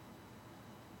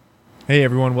Hey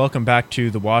everyone, welcome back to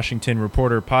the Washington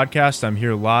Reporter podcast. I'm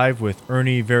here live with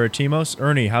Ernie Veritimos.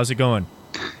 Ernie, how's it going?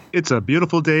 It's a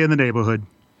beautiful day in the neighborhood.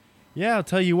 Yeah, I'll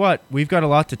tell you what, we've got a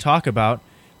lot to talk about.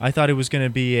 I thought it was going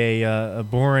to be a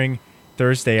boring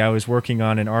Thursday. I was working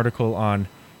on an article on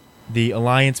the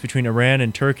alliance between Iran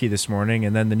and Turkey this morning,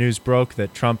 and then the news broke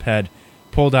that Trump had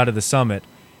pulled out of the summit.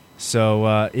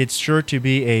 So it's sure to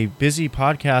be a busy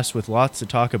podcast with lots to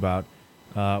talk about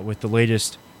with the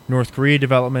latest North Korea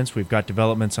developments. We've got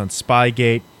developments on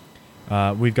Spygate.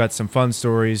 We've got some fun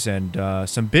stories and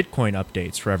some Bitcoin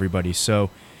updates for everybody. So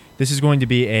this is going to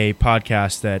be a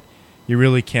podcast that you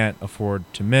really can't afford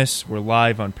to miss. We're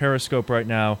live on Periscope right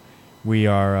now.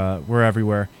 We're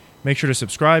everywhere. Make sure to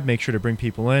subscribe. Make sure to bring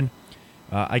people in.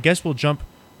 I guess we'll jump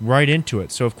right into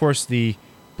it. So, of course, the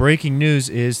breaking news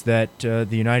is that the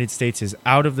United States is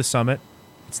out of the summit.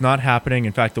 It's not happening.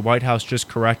 In fact, the White House just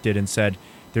corrected and said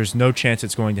there's no chance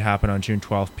it's going to happen on June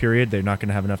 12th, period. They're not going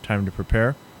to have enough time to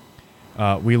prepare.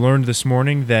 We learned this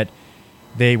morning that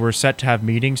they were set to have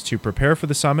meetings to prepare for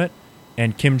the summit,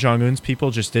 and Kim Jong-un's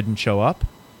people just didn't show up.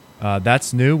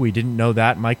 That's new. We didn't know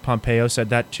that. Mike Pompeo said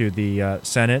that to the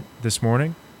Senate this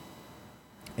morning.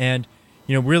 And,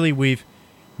 really we've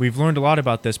learned a lot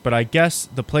about this, but I guess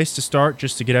the place to start,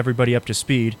 just to get everybody up to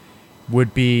speed,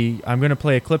 would be, I'm going to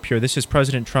play a clip here. This is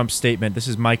President Trump's statement. This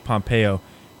is Mike Pompeo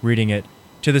reading it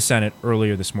to the Senate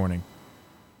earlier this morning.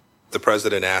 The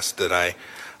president asked that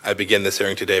I begin this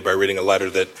hearing today by reading a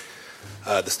letter that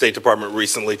the State Department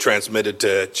recently transmitted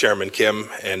to Chairman Kim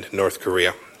and North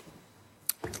Korea.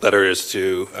 The letter is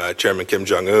to Chairman Kim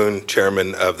Jong-un,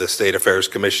 Chairman of the State Affairs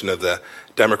Commission of the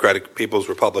Democratic People's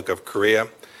Republic of Korea.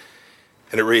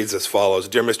 And it reads as follows: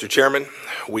 Dear Mr. Chairman,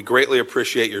 we greatly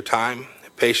appreciate your time,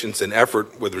 patience, and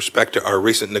effort with respect to our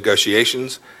recent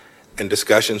negotiations and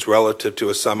discussions relative to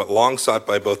a summit long sought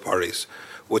by both parties,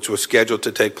 which was scheduled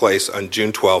to take place on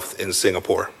June 12th in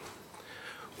Singapore.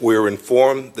 We are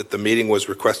informed that the meeting was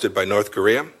requested by North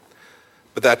Korea,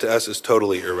 but that to us is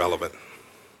totally irrelevant.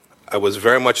 I was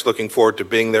very much looking forward to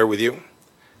being there with you.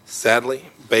 Sadly,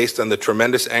 based on the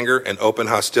tremendous anger and open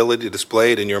hostility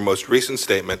displayed in your most recent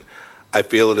statement, I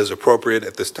feel it is appropriate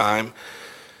at this time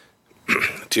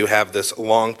to have this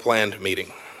long-planned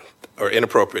meeting. Or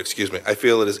inappropriate, excuse me. I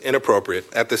feel it is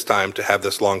inappropriate at this time to have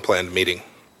this long-planned meeting.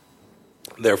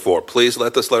 Therefore, please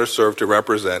let this letter serve to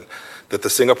represent that the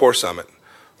Singapore summit,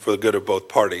 for the good of both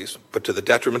parties, but to the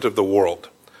detriment of the world,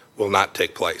 will not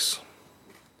take place.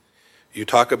 You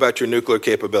talk about your nuclear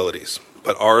capabilities,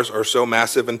 but ours are so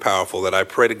massive and powerful that I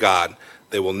pray to God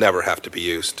they will never have to be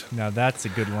used. Now, that's a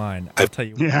good line. I'll tell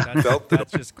you what,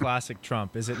 that's just classic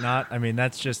Trump, is it not? I mean,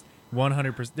 that's just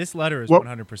 100%. This letter is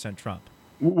 100% Trump.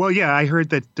 Well, yeah, I heard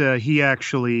that he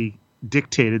actually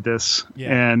dictated this,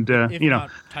 and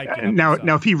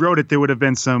now if he wrote it, there would have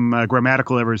been some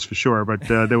grammatical errors for sure. But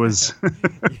there was,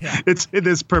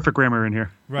 there's perfect grammar in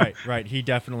here. Right. He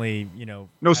definitely,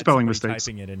 no spelling mistakes.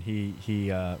 Typing it, and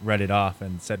he read it off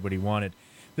and said what he wanted.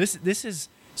 This is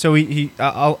so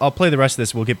I'll play the rest of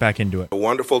this. We'll get back into it. A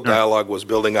wonderful dialogue was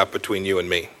building up between you and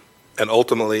me. And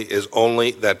ultimately is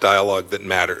only that dialogue that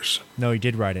matters. No, he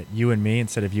did write it. You and me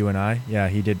instead of you and I. Yeah,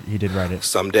 he did write it.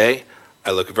 Someday,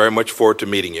 I look very much forward to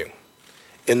meeting you.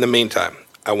 In the meantime,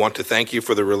 I want to thank you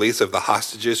for the release of the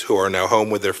hostages who are now home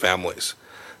with their families.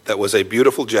 That was a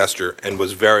beautiful gesture and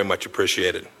was very much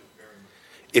appreciated.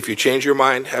 If you change your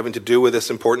mind having to do with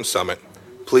this important summit,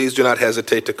 please do not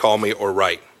hesitate to call me or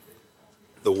write.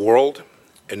 The world,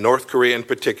 and North Korea in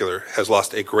particular, has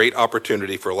lost a great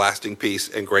opportunity for lasting peace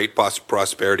and great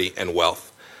prosperity and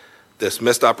wealth. This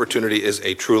missed opportunity is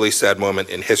a truly sad moment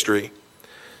in history.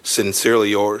 Sincerely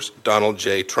yours, Donald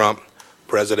J. Trump,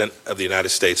 President of the United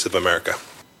States of America.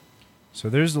 So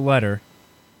there's the letter.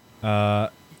 I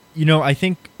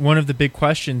think one of the big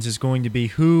questions is going to be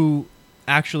who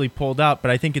actually pulled out,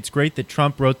 but I think it's great that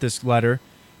Trump wrote this letter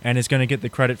and is going to get the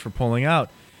credit for pulling out.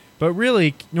 But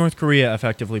really, North Korea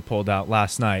effectively pulled out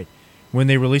last night when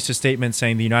they released a statement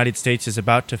saying the United States is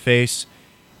about to face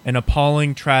an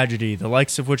appalling tragedy, the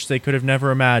likes of which they could have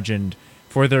never imagined,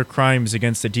 for their crimes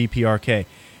against the DPRK.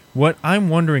 What I'm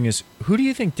wondering is, who do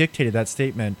you think dictated that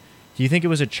statement? Do you think it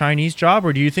was a Chinese job,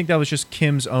 or do you think that was just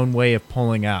Kim's own way of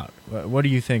pulling out? What do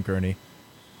you think, Ernie?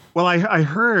 Well, I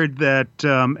heard that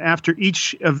after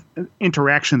each of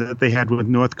interaction that they had with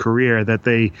North Korea, that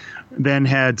they then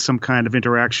had some kind of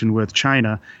interaction with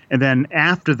China, and then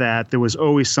after that, there was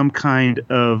always some kind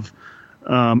of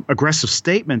aggressive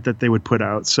statement that they would put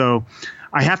out. So,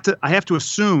 I have to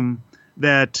assume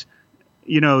that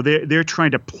they're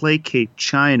trying to placate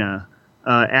China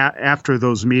after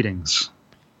those meetings.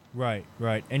 Right.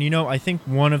 And I think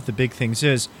one of the big things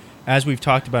is as we've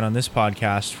talked about on this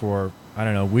podcast for, I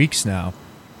don't know, weeks now,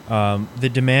 the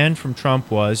demand from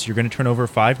Trump was you're going to turn over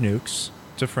 5 nukes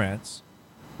to France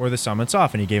or the summit's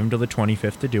off. And he gave him till the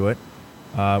 25th to do it.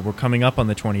 We're coming up on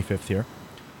the 25th here.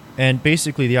 And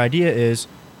basically the idea is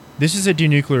this is a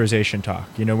denuclearization talk.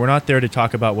 You know, we're not there to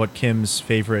talk about what Kim's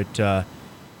favorite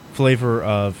flavor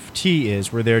of tea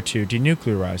is. We're there to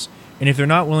denuclearize. And if they're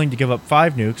not willing to give up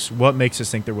 5 nukes, what makes us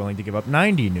think they're willing to give up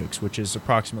 90 nukes, which is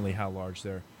approximately how large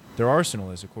their arsenal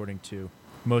is, according to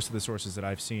most of the sources that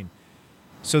I've seen.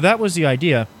 So that was the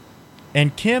idea.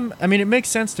 And Kim, I mean, it makes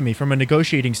sense to me from a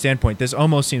negotiating standpoint. This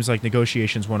almost seems like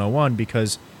negotiations 101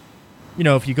 because, you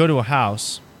know, if you go to a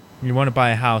house, you want to buy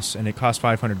a house and it costs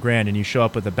 $500,000 and you show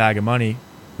up with a bag of money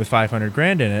with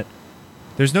 $500,000 in it,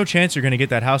 there's no chance you're going to get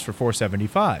that house for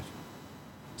 $475,000.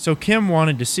 So Kim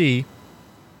wanted to see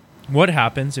what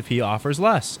happens if he offers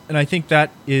less. And I think that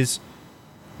is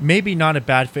maybe not a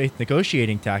bad faith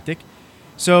negotiating tactic.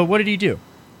 So what did he do?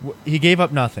 He gave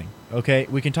up nothing. Okay,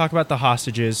 we can talk about the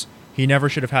hostages. He never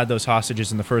should have had those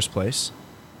hostages in the first place.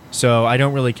 So I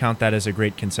don't really count that as a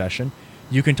great concession.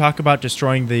 You can talk about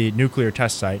destroying the nuclear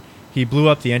test site. He blew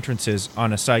up the entrances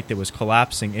on a site that was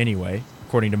collapsing anyway,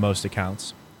 according to most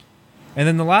accounts. And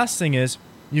then the last thing is,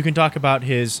 you can talk about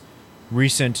his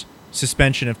recent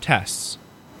suspension of tests.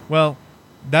 Well,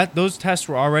 those tests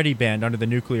were already banned under the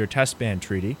Nuclear Test Ban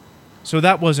Treaty, so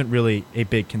that wasn't really a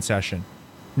big concession.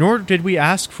 Nor did we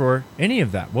ask for any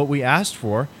of that. What we asked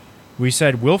for, we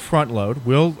said we'll front load,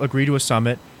 we'll agree to a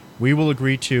summit, we will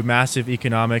agree to massive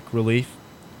economic relief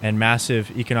and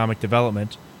massive economic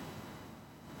development,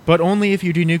 but only if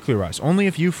you denuclearize, only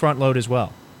if you front load as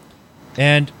well.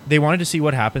 And they wanted to see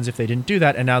what happens if they didn't do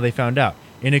that, and now they found out.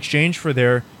 In exchange for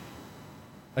their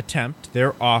attempt,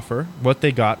 their offer, what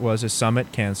they got was a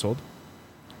summit canceled.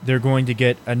 They're going to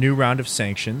get a new round of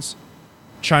sanctions.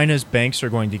 China's banks are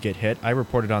going to get hit. I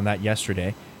reported on that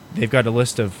yesterday. They've got a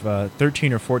list of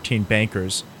 13 or 14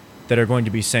 bankers that are going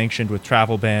to be sanctioned with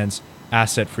travel bans,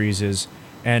 asset freezes,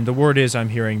 and the word is I'm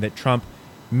hearing that Trump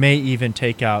may even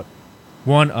take out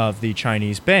one of the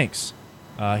Chinese banks.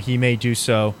 He may do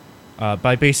so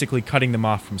by basically cutting them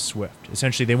off from SWIFT.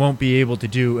 Essentially, they won't be able to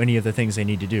do any of the things they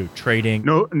need to do, trading.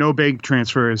 No bank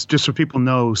transfers. Just so people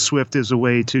know, SWIFT is a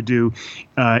way to do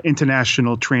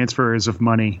international transfers of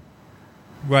money.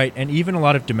 Right, and even a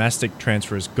lot of domestic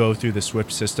transfers go through the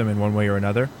SWIFT system in one way or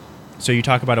another. So you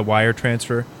talk about a wire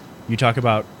transfer, you talk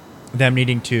about them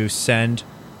needing to send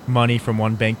money from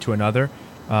one bank to another.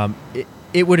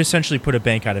 It would essentially put a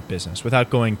bank out of business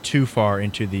without going too far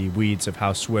into the weeds of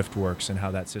how SWIFT works and how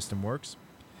that system works.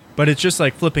 But it's just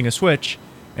like flipping a switch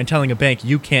and telling a bank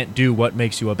you can't do what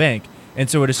makes you a bank, and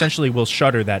so it essentially will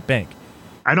shutter that bank.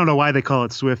 I don't know why they call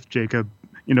it SWIFT, Jacob.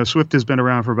 You know, SWIFT has been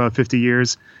around for about 50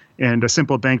 years. And a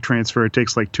simple bank transfer, it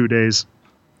takes like 2 days.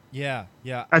 Yeah.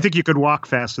 I think you could walk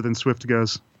faster than SWIFT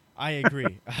goes. I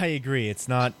agree. It's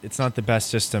not the best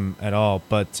system at all,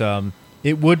 but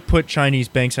it would put Chinese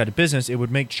banks out of business. It would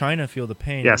make China feel the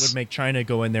pain. Yes. It would make China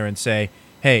go in there and say,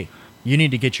 "Hey, you need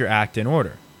to get your act in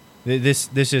order. This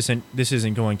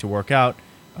isn't going to work out."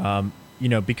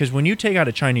 Because when you take out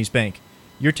a Chinese bank,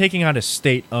 you're taking out a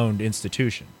state-owned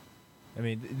institution. I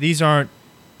mean, these aren't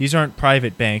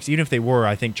private banks. Even if they were,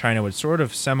 I think China would sort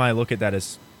of semi-look at that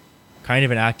as kind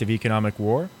of an act of economic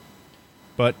war.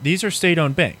 But these are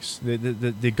state-owned banks.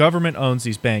 The government owns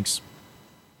these banks.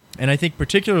 And I think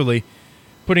particularly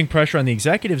putting pressure on the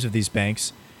executives of these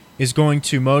banks is going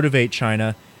to motivate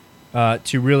China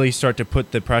to really start to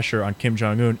put the pressure on Kim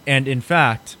Jong-un. And in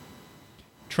fact,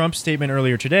 Trump's statement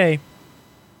earlier today,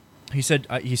 he said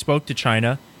he spoke to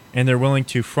China and they're willing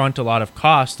to front a lot of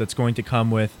costs that's going to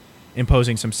come with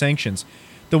imposing some sanctions.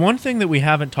 The one thing that we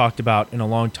haven't talked about in a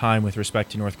long time with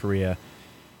respect to North Korea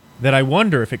that I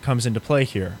wonder if it comes into play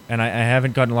here, and I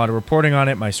haven't gotten a lot of reporting on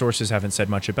it, my sources haven't said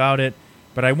much about it,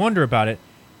 but I wonder about it,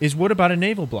 is what about a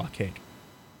naval blockade?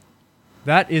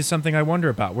 That is something I wonder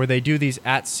about, where they do these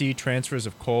at-sea transfers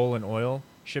of coal and oil,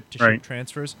 ship-to-ship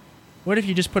transfers. What if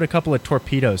you just put a couple of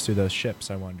torpedoes through those ships,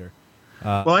 I wonder?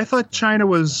 Well, I thought China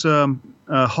was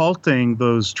halting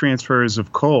those transfers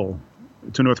of coal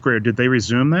to North Korea. Did they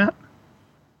resume that?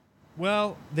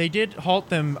 Well, they did halt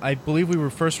them. I believe we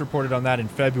were first reported on that in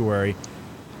February.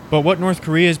 But what North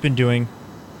Korea has been doing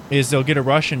is they'll get a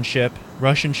Russian ship.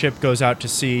 Russian ship goes out to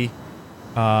sea.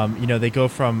 They go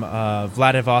from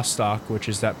Vladivostok, which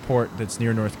is that port that's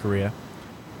near North Korea.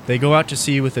 They go out to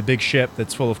sea with a big ship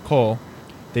that's full of coal.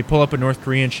 They pull up a North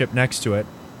Korean ship next to it,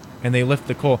 and they lift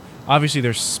the coal. Obviously,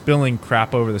 they're spilling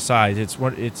crap over the sides.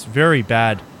 It's very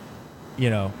bad,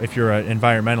 if you're an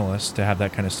environmentalist, to have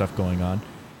that kind of stuff going on.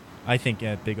 I think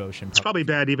big ocean. It's probably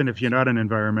bad even if you're not an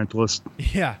environmentalist.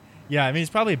 Yeah. I mean,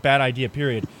 it's probably a bad idea,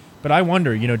 period. But I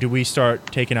wonder, do we start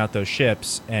taking out those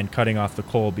ships and cutting off the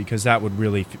coal, because that would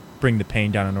really bring the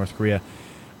pain down on North Korea.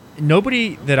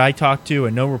 Nobody that I talk to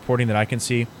and no reporting that I can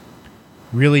see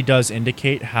really does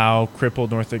indicate how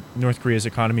crippled North Korea's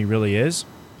economy really is.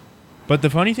 But the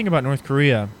funny thing about North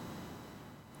Korea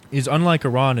is, unlike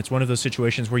Iran, it's one of those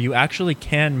situations where you actually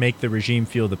can make the regime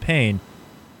feel the pain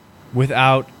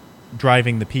without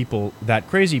driving the people that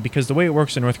crazy, because the way it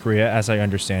works in North Korea, as I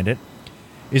understand it,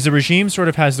 is the regime sort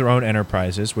of has their own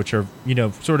enterprises, which are,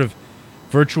 sort of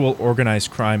virtual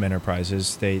organized crime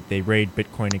enterprises. They raid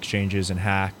Bitcoin exchanges and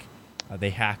hack. They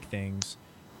hack things.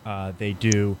 They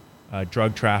do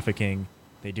drug trafficking.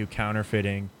 They do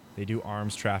counterfeiting. They do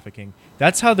arms trafficking.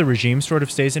 That's how the regime sort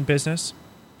of stays in business.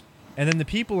 And then the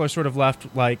people are sort of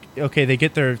left like, okay, they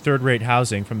get their third-rate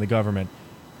housing from the government,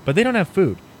 but they don't have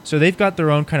food. So they've got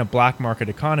their own kind of black market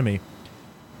economy.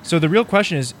 So the real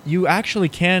question is, you actually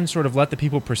can sort of let the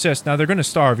people persist. Now, they're going to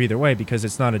starve either way because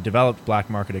it's not a developed black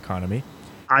market economy.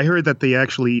 I heard that they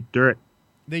actually eat dirt.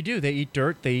 They do. They eat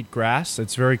dirt. They eat grass.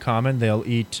 It's very common. They'll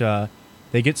eat,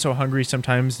 they get so hungry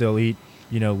sometimes they'll eat,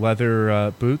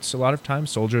 leather boots. A lot of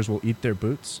times soldiers will eat their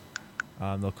boots.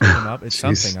 They'll cook them up. It's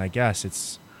something, I guess.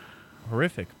 It's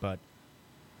horrific, but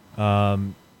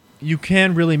you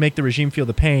can really make the regime feel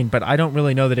the pain, but I don't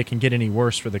really know that it can get any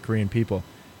worse for the Korean people.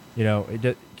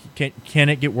 Can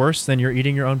it get worse than you're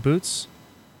eating your own boots?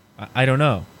 I don't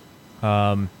know.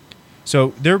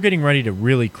 So they're getting ready to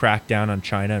really crack down on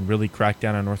China and really crack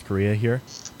down on North Korea here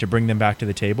to bring them back to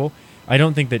the table. I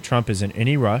don't think that Trump is in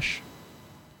any rush.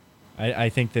 I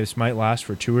think this might last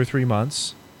for 2 or 3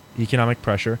 months, economic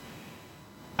pressure.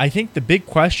 I think the big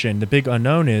question, the big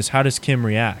unknown is, how does Kim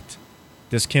react?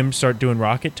 Does Kim start doing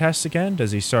rocket tests again?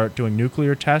 Does he start doing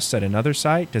nuclear tests at another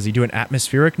site? Does he do an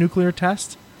atmospheric nuclear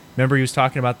test? Remember he was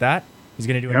talking about that? He's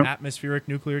going to do an atmospheric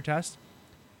nuclear test?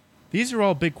 These are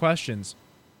all big questions.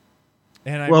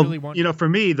 And I really want... for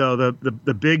me, though,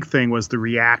 the big thing was the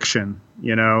reaction,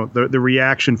 the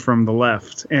reaction from the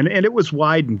left. And it was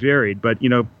wide and varied. But,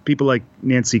 people like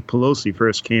Nancy Pelosi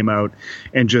first came out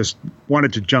and just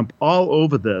wanted to jump all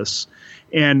over this.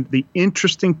 And the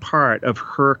interesting part of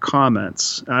her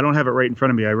comments, I don't have it right in front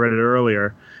of me, I read it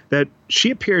earlier, that she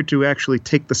appeared to actually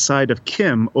take the side of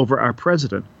Kim over our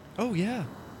president. Oh, yeah.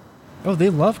 Oh, they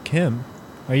love Kim.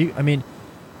 I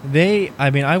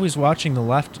was watching the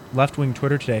left-wing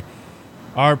Twitter today.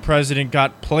 Our president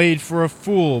got played for a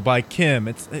fool by Kim.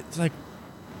 It's like...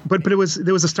 But there was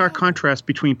a stark contrast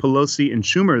between Pelosi and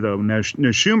Schumer, though. Now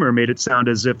Schumer made it sound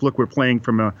as if, look, we're playing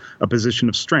from a position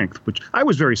of strength, which I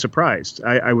was very surprised.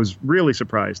 I was really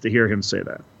surprised to hear him say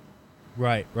that.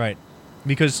 Right.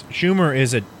 Because Schumer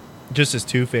is just as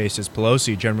two-faced as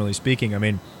Pelosi, generally speaking. I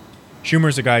mean,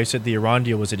 Schumer's a guy who said the Iran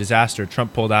deal was a disaster.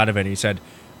 Trump pulled out of it. He said,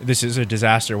 this is a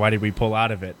disaster. Why did we pull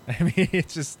out of it? I mean,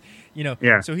 it's just,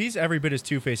 Yeah. So he's every bit as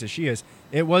two-faced as she is.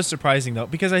 It was surprising, though,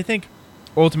 because I think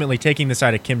ultimately taking the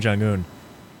side of Kim Jong-un,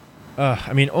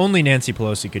 only Nancy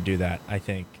Pelosi could do that, I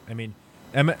think.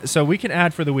 So we can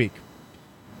add for the week.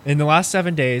 In the last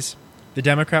 7 days, the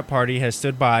Democrat Party has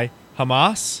stood by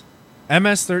Hamas,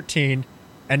 MS-13,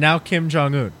 and now Kim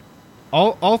Jong-un.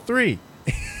 All three.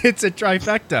 It's a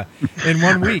trifecta in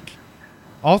 1 week.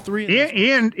 All three.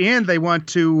 And they want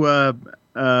to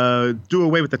do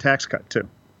away with the tax cut, too.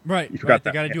 Right. They got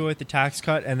to do it with the tax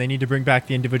cut, and they need to bring back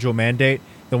the individual mandate,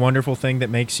 the wonderful thing that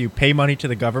makes you pay money to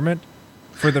the government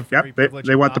for the very privilege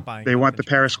they of want not buying. They want the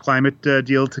Paris climate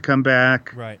deal to come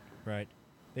back. Right.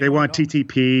 They want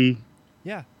TTP.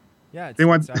 Yeah. They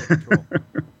want. Out of control.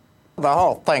 The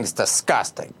whole thing's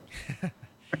disgusting.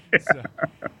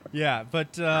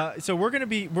 So we're gonna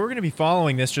be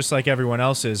following this just like everyone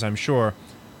else is, I'm sure.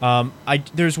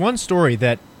 There's one story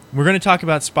that we're going to talk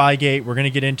about Spygate. We're going to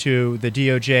get into the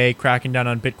DOJ cracking down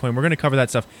on Bitcoin. We're going to cover that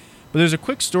stuff. But there's a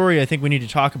quick story I think we need to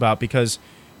talk about, because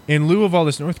in lieu of all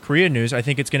this North Korea news, I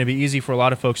think it's going to be easy for a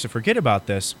lot of folks to forget about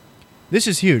this. This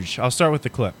is huge. I'll start with the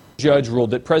clip. Judge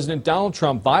ruled that President Donald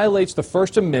Trump violates the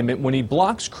First Amendment when he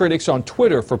blocks critics on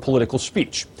Twitter for political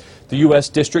speech. The U.S.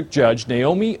 District Judge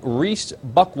Naomi Reese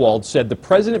Buchwald said the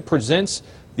president presents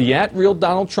the @Real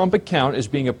Donald Trump account as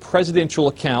being a presidential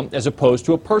account as opposed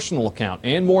to a personal account,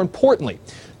 and more importantly,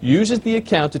 uses the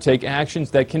account to take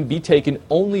actions that can be taken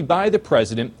only by the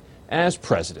president as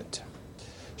president.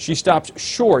 She stopped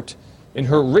short in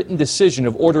her written decision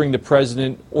of ordering the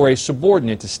president or a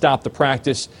subordinate to stop the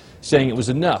practice, saying it was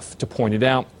enough to point it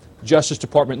out. Justice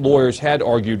Department lawyers had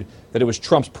argued that it was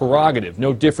Trump's prerogative,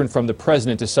 no different from the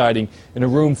president deciding in a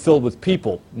room filled with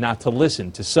people not to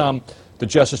listen to some. The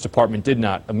Justice Department did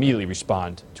not immediately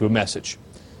respond to a message.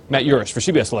 Matt Uris for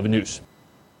CBS 11 News.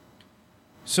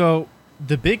 So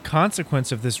the big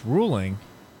consequence of this ruling,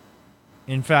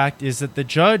 in fact, is that the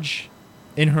judge,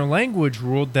 in her language,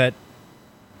 ruled that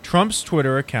Trump's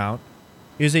Twitter account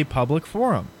is a public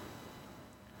forum.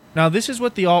 Now, this is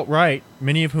what the alt-right,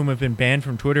 many of whom have been banned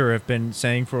from Twitter, have been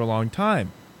saying for a long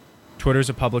time. Twitter's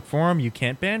a public forum. You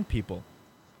can't ban people.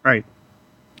 Right.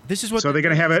 This is what. So they're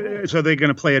going to have it. So they're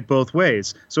going to play it both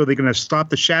ways. So they're going to stop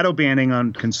the shadow banning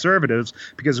on conservatives,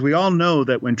 because we all know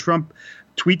that when Trump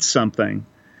tweets something,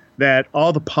 that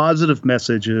all the positive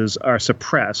messages are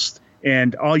suppressed,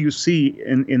 and all you see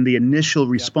in the initial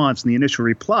response and the initial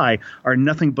reply are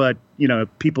nothing but,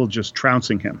 people just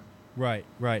trouncing him. Right.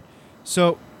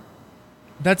 So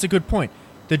that's a good point.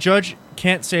 The judge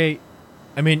can't say.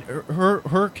 I mean,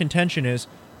 her contention is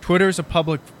Twitter's a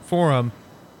public forum,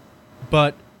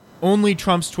 but only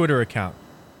Trump's Twitter account.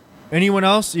 Anyone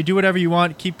else, you do whatever you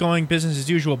want, keep going, business as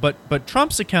usual. But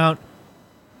Trump's account,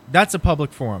 that's a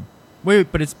public forum.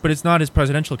 Wait, but it's not his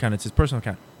presidential account; it's his personal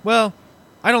account. Well,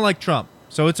 I don't like Trump,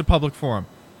 so it's a public forum.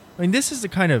 I mean, this is the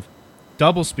kind of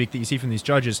doublespeak that you see from these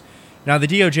judges. Now, the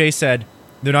DOJ said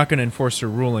they're not going to enforce their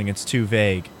ruling; it's too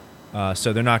vague,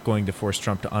 so they're not going to force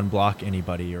Trump to unblock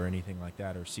anybody or anything like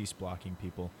that, or cease blocking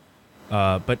people.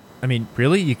 But I mean,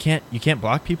 really, you can't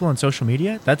block people on social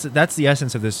media? That's the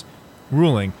essence of this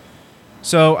ruling.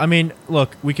 So, I mean,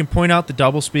 look, we can point out the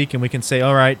doublespeak and we can say,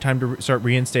 all right, time to start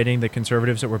reinstating the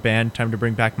conservatives that were banned, time to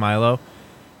bring back Milo.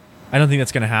 I don't think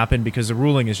that's going to happen because the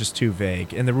ruling is just too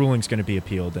vague, and the ruling's going to be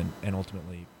appealed and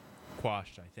ultimately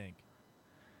quashed, I think.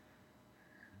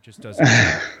 It just doesn't.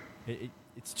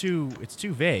 It's too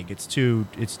vague. It's too.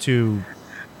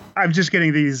 I'm just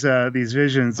getting these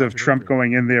visions of Trump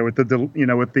going in there with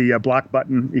the block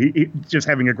button, he just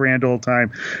having a grand old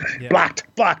time. Yeah.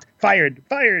 Blocked, fired.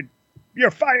 You're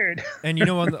fired. And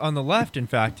on the left, in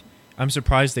fact, I'm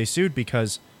surprised they sued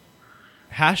because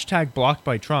hashtag blocked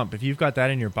by Trump. If you've got that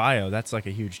in your bio, that's like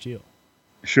a huge deal.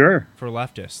 Sure. For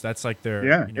leftists, that's like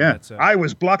their I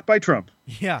was blocked by Trump.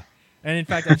 Yeah, and in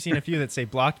fact, I've seen a few that say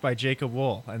blocked by Jacob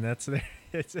Wohl, and that's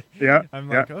I'm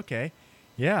like, okay,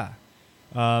 yeah.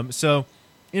 So,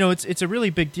 it's a really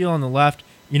big deal on the left.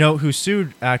 Who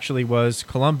sued actually was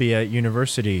Columbia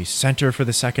University Center for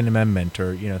the Second Amendment,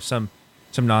 or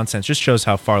some nonsense. Just shows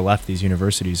how far left these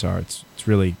universities are. It's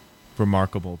really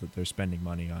remarkable that they're spending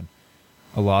money on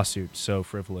a lawsuit so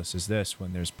frivolous as this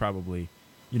when there's probably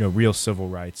real civil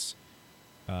rights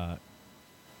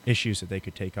issues that they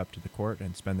could take up to the court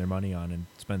and spend their money on and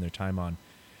spend their time on.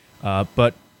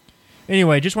 But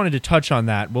anyway, just wanted to touch on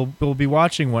that. We'll be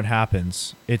watching what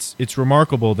happens. It's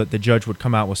remarkable that the judge would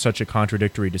come out with such a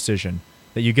contradictory decision,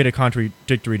 that you get a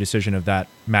contradictory decision of that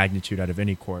magnitude out of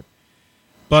any court.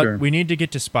 But sure. We need to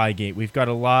get to Spygate. We've got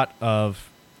a lot of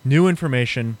new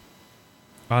information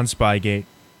on Spygate.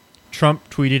 Trump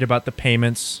tweeted about the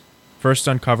payments, first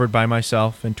uncovered by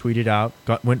myself and tweeted out,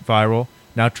 went viral.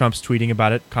 Now Trump's tweeting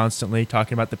about it constantly,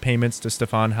 talking about the payments to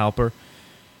Stefan Halper.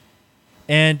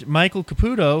 And Michael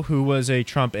Caputo, who was a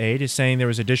Trump aide, is saying there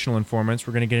was additional informants.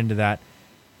 We're going to get into that.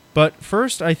 But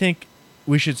first, I think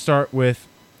we should start with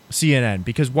CNN,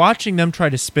 because watching them try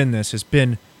to spin this has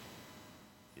been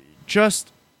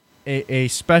just a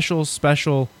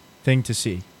special thing to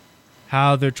see.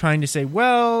 How they're trying to say,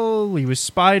 well, he was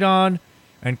spied on,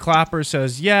 and Clapper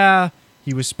says, yeah,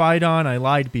 he was spied on, I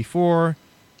lied before,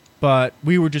 but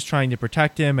we were just trying to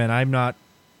protect him, and I'm not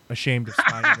ashamed of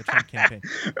spying on the Trump campaign.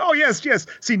 Oh, yes.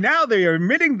 See, now they are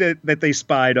admitting that they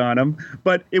spied on him,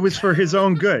 but it was for his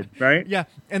own good, right? Yeah,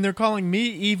 and they're calling me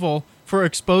evil for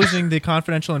exposing the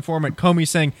confidential informant. Comey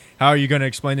saying, how are you going to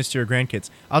explain this to your grandkids?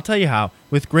 I'll tell you how.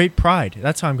 With great pride.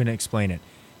 That's how I'm going to explain it.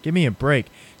 Give me a break.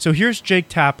 So here's Jake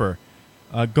Tapper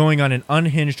going on an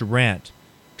unhinged rant,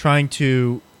 trying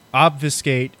to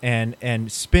obfuscate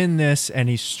and spin this, and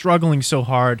he's struggling so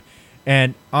hard.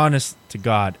 And honest to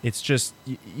God, it's just,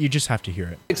 you just have to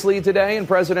hear it. Lead today, and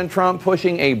President Trump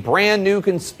pushing a brand new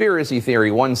conspiracy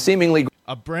theory, one seemingly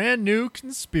a brand new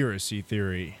conspiracy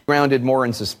theory grounded more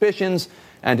in suspicions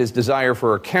and his desire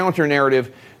for a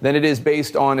counter-narrative than it is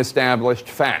based on established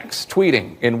facts.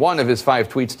 Tweeting in one of his 5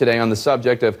 tweets today on the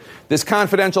subject of this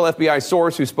confidential FBI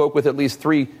source who spoke with at least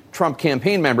 3 Trump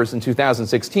campaign members in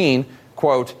 2016,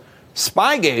 quote,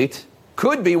 Spygate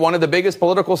could be one of the biggest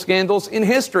political scandals in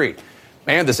history.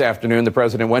 And this afternoon, the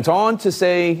president went on to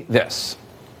say this.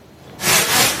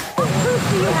 What proof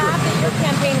do you have that your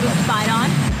campaign was spied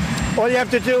on? All you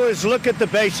have to do is look at the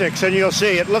basics and you'll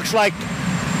see. It looks like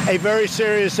a very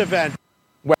serious event.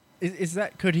 Is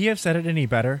that, could he have said it any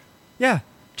better? Yeah,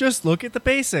 just look at the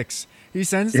basics. He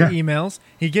sends the emails.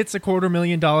 He gets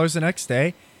 $250,000 the next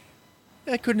day.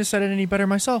 I couldn't have said it any better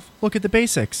myself. Look at the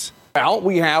basics. Well,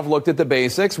 we have looked at the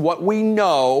basics. What we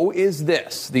know is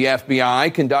this. The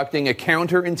FBI, conducting a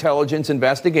counterintelligence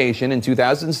investigation in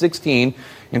 2016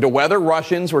 into whether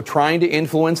Russians were trying to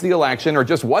influence the election or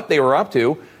just what they were up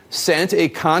to, sent a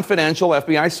confidential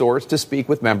FBI source to speak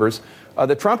with members of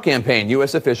the Trump campaign.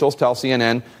 U.S. officials tell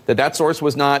CNN that that source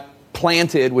was not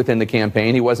planted within the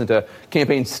campaign. He wasn't a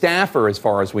campaign staffer as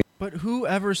far as we know. But who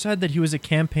ever said that he was a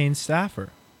campaign staffer?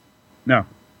 No.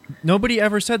 Nobody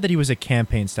ever said that he was a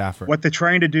campaign staffer. What they're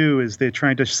trying to do is they're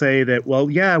trying to say that, well,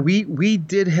 yeah, we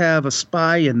did have a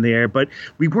spy in there, but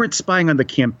we weren't spying on the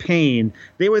campaign.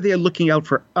 They were there looking out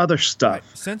for other stuff.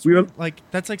 Right. Since we were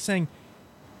that's like saying,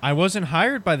 I wasn't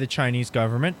hired by the Chinese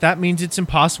government. That means it's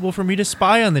impossible for me to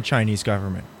spy on the Chinese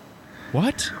government.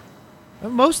 What?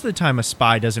 Most of the time, a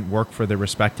spy doesn't work for the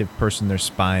respective person they're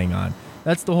spying on.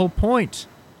 That's the whole point.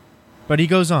 But he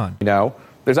goes on.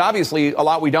 There's obviously a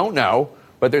lot we don't know.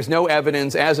 But there's no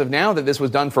evidence as of now that this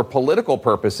was done for political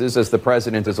purposes, as the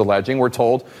president is alleging. We're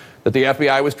told that the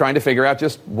FBI was trying to figure out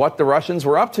just what the Russians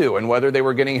were up to and whether they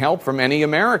were getting help from any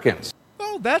Americans.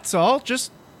 Oh, that's all.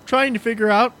 Just trying to figure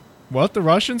out what the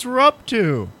Russians were up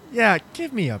to. Yeah,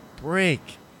 give me a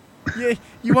break.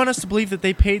 You want us to believe that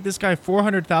they paid this guy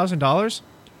 $400,000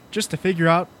 just to figure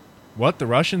out what the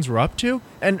Russians were up to?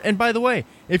 And by the way,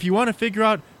 if you want to figure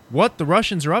out what the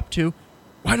Russians are up to,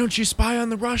 why don't you spy on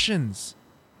the Russians?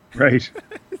 Right.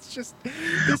 It's just.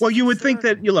 Well, you would think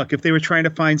that, look, if they were trying to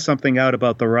find something out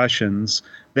about the Russians,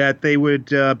 that they would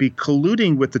be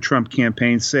colluding with the Trump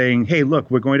campaign saying, hey,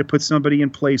 look, we're going to put somebody in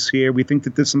place here. We think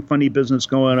that there's some funny business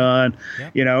going on,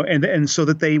 and so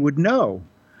that they would know.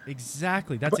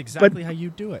 Exactly. That's exactly how you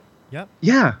do it. Yep.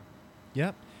 Yeah.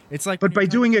 Yep. It's like. But by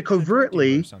doing it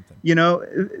covertly,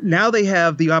 now they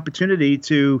have the opportunity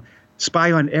to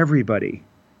spy on everybody.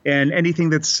 And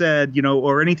anything that's said,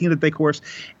 or anything that they coerce.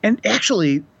 And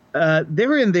actually,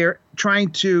 they're in there trying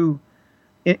to,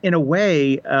 in a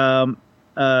way,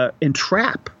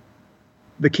 entrap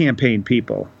the campaign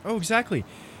people. Oh, exactly.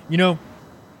 You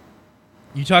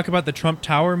talk about the Trump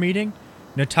Tower meeting,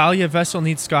 Natalia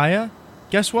Veselnitskaya,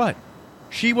 guess what?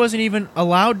 She wasn't even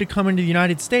allowed to come into the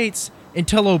United States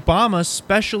until Obama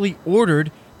specially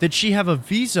ordered that she have a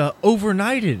visa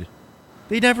overnighted.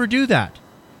 They never do that.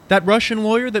 That Russian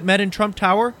lawyer that met in Trump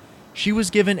Tower, she was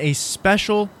given a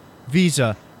special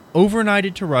visa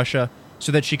overnighted to Russia so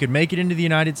that she could make it into the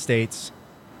United States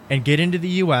and get into the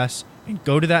U.S. and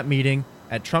go to that meeting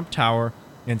at Trump Tower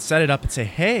and set it up and say,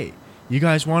 hey, you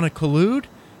guys want to collude?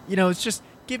 It's just,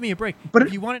 give me a break. But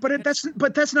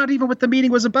that's not even what the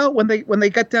meeting was about. When they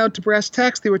got down to brass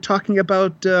tacks, they were talking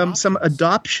about some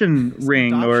adoption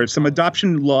ring or some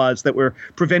adoption laws that were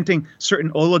preventing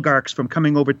certain oligarchs from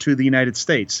coming over to the United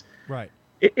States. Right.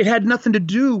 It had nothing to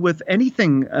do with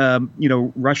anything,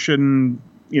 Russian,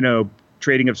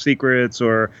 trading of secrets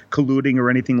or colluding or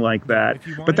anything like that.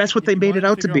 But that's what they made it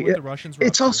out to be.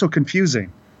 It's also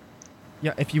confusing.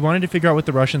 Yeah, if you wanted to figure out what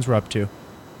the Russians were up to,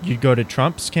 you'd go to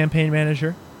Trump's campaign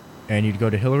manager and you'd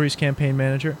go to Hillary's campaign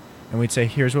manager and we'd say,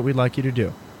 here's what we'd like you to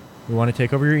do. We want to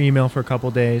take over your email for a couple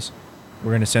days.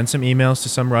 We're going to send some emails to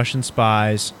some Russian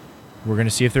spies. We're going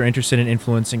to see if they're interested in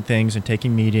influencing things and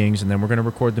taking meetings, and then we're going to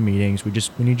record the meetings. We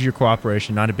need your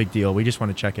cooperation. Not a big deal. We just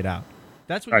want to check it out.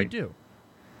 That's what you do.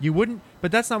 You wouldn't,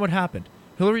 but that's not what happened.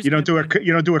 Hillary's you don't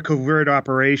do a covert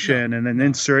operation and then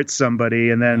insert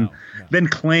somebody and then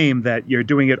claim that you're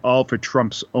doing it all for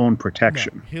Trump's own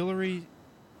protection. No. Hillary's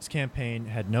campaign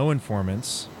had no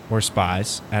informants or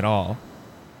spies at all.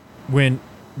 When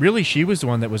really she was the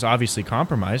one that was obviously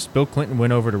compromised. Bill Clinton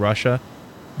went over to Russia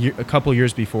a couple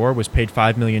years before, was paid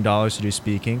 $5 million to do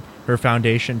speaking. Her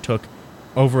foundation took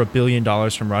over $1 billion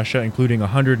from Russia, including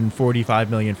 $145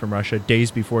 million from Russia,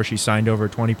 days before she signed over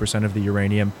 20% of the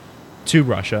uranium to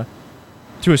Russia,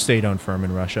 to a state-owned firm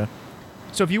in Russia.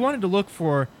 So if you wanted to look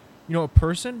for, a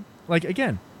person, like,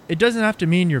 again, it doesn't have to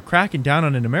mean you're cracking down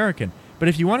on an American, but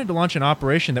if you wanted to launch an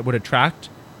operation that would attract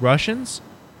Russians,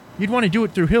 you'd want to do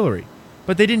it through Hillary.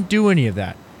 But they didn't do any of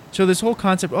that. So this whole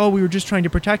concept, we were just trying to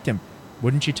protect him.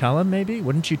 Wouldn't you tell him, maybe?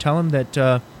 Wouldn't you tell him that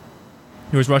there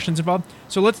was Russians involved?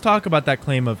 So let's talk about that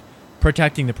claim of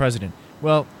protecting the president.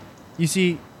 Well, you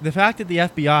see, the fact that the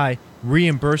FBI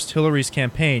reimbursed Hillary's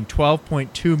campaign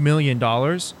 $12.2 million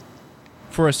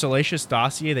for a salacious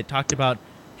dossier that talked about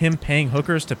him paying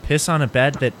hookers to piss on a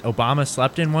bed that Obama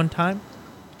slept in one time?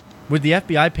 Would the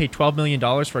FBI pay $12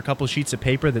 million for a couple sheets of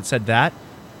paper that said that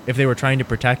if they were trying to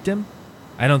protect him?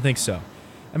 I don't think so.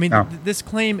 I mean, No. This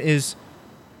claim is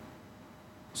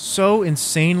so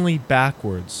insanely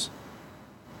backwards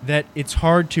that it's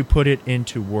hard to put it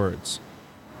into words.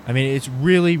 I mean, it's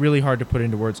really, really hard to put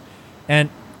into words. And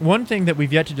one thing that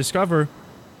we've yet to discover,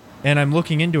 and I'm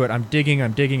looking into it, I'm digging,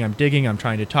 I'm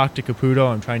trying to talk to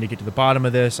Caputo, I'm trying to get to the bottom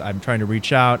of this, I'm trying to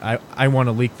reach out, I want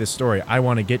to leak this story, I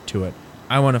want to get to it,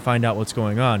 I want to find out what's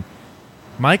going on.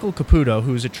 Michael Caputo,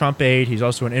 who's a Trump aide, he's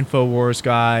also an InfoWars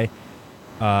guy,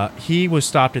 he was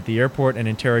stopped at the airport and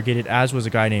interrogated, as was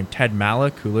a guy named Ted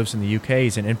Malloch, who lives in the UK.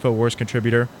 He's an InfoWars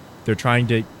contributor.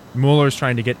 Mueller's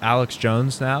trying to get Alex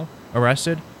Jones now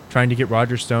arrested, trying to get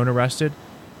Roger Stone arrested.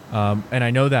 And I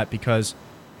know that because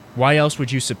why else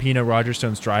would you subpoena Roger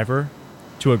Stone's driver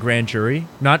to a grand jury?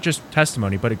 Not just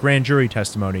testimony, but a grand jury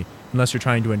testimony, unless you're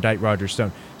trying to indict Roger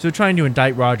Stone. So they're trying to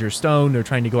indict Roger Stone. They're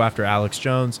trying to go after Alex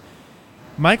Jones.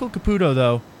 Michael Caputo,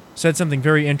 though, said something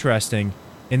very interesting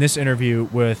in this interview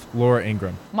with Laura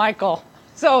Ingraham. Michael,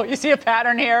 so you see a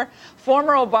pattern here?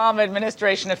 Former Obama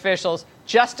administration officials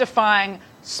justifying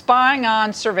spying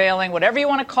on, surveilling, whatever you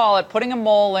want to call it, putting a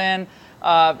mole in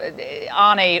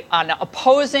on an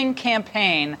opposing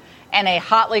campaign and a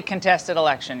hotly contested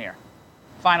election year.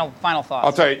 Final thoughts.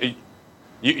 I'll tell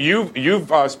you,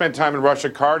 you've spent time in Russia.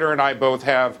 Carter and I both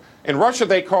have. In Russia,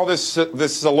 they call this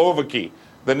Siloviki,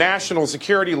 the national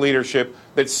security leadership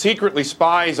that secretly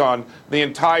spies on the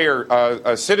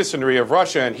entire citizenry of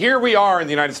Russia. And here we are in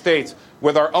the United States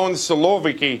with our own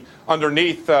Siloviki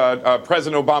underneath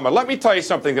President Obama. Let me tell you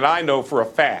something that I know for a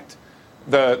fact.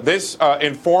 This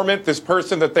informant, this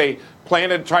person that they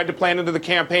tried to plan into the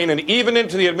campaign and even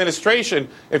into the administration,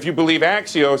 if you believe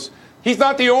Axios, he's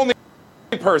not the only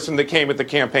person that came at the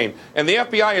campaign. And the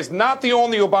FBI is not the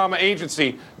only Obama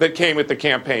agency that came at the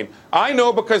campaign. I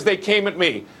know because they came at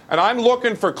me. And I'm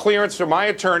looking for clearance from my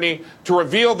attorney to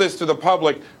reveal this to the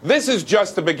public. This is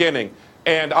just the beginning.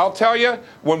 And I'll tell you,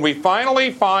 when we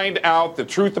finally find out the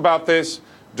truth about this,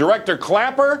 Director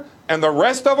Clapper and the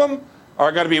rest of them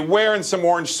are going to be wearing some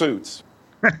orange suits.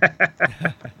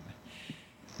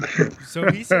 So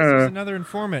he says there's another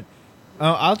informant.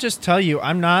 I'll just tell you,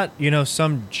 I'm not,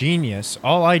 some genius.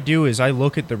 All I do is I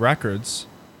look at the records,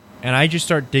 and I just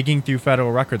start digging through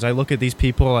federal records. I look at these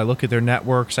people, I look at their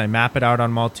networks, I map it out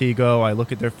on Maltego, I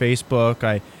look at their Facebook,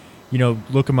 I,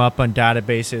 look them up on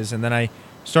databases, and then I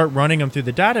start running them through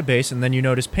the database, and then you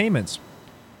notice payments.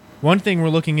 One thing we're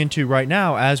looking into right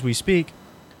now, as we speak,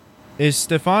 is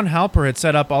Stefan Halper had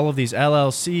set up all of these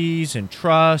LLCs and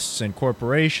trusts and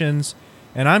corporations,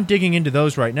 and I'm digging into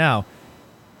those right now.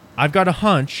 I've got a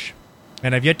hunch,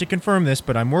 and I've yet to confirm this,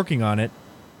 but I'm working on it,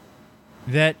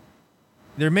 that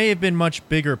there may have been much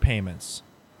bigger payments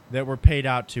that were paid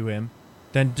out to him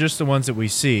than just the ones that we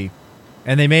see,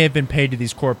 and they may have been paid to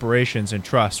these corporations and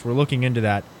trusts. We're looking into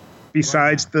that.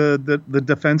 Besides the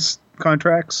defense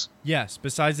contracts? Yes,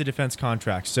 besides the defense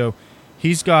contracts. So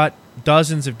he's got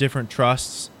dozens of different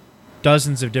trusts,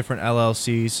 dozens of different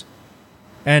LLCs,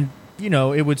 and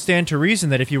it would stand to reason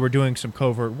that if you were doing some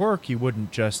covert work, you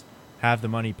wouldn't just have the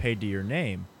money paid to your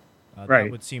name. Right.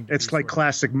 That would seem to it's like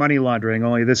classic money laundering,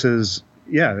 only this is,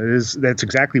 that's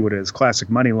exactly what it is, classic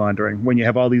money laundering. When you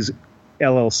have all these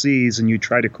LLCs and you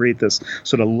try to create this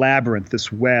sort of labyrinth,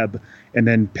 this web, and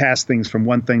then pass things from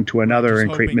one thing to another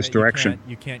and create misdirection.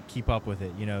 You can't keep up with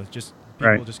it. Just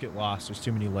people just get lost. There's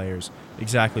too many layers.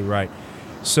 Exactly right.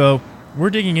 So we're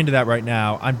digging into that right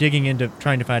now. I'm digging into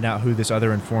trying to find out who this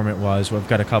other informant was. We've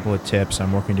got a couple of tips.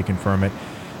 I'm working to confirm it.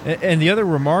 And the other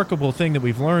remarkable thing that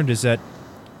we've learned is that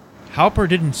Halper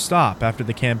didn't stop after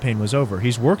the campaign was over.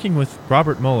 He's working with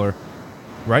Robert Mueller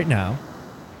right now.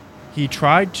 He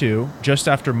tried to, just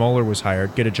after Mueller was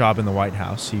hired, get a job in the White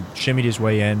House. He shimmied his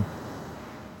way in.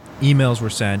 Emails were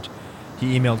sent.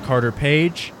 He emailed Carter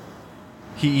Page.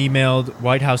 He emailed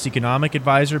White House Economic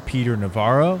Advisor Peter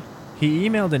Navarro. He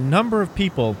emailed a number of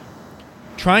people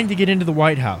trying to get into the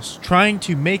White House, trying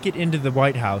to make it into the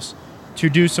White House to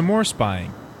do some more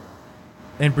spying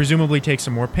and presumably take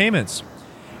some more payments.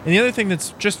 And the other thing that's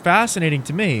just fascinating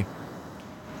to me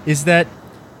is that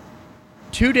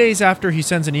 2 days after he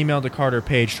sends an email to Carter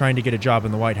Page trying to get a job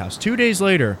in the White House, 2 days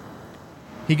later,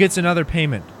 he gets another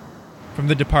payment from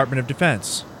the Department of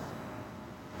Defense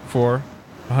for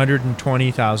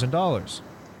 $120,000.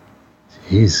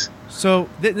 Jeez. So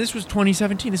this was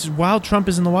 2017. This is while Trump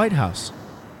is in the White House.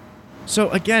 So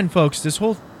again, folks, this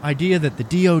whole idea that the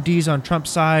DOD's on Trump's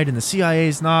side and the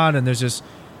CIA's not, and there's this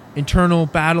internal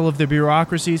battle of the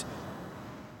bureaucracies,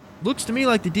 looks to me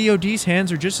like the DOD's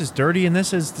hands are just as dirty in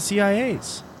this as the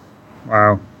CIA's.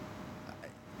 Wow.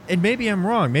 And maybe I'm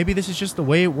wrong. Maybe this is just the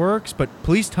way it works, but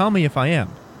please tell me if I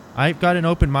am. I've got an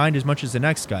open mind as much as the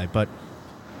next guy, but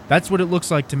that's what it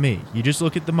looks like to me. You just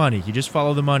look at the money. You just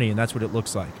follow the money, and that's what it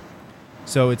looks like.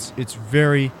 So it's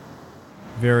very,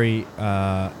 very,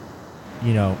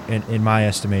 in my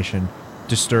estimation,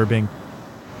 disturbing.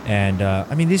 And,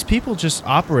 I mean, these people just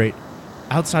operate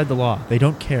outside the law. They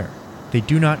don't care. They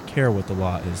do not care what the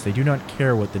law is. They do not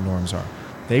care what the norms are.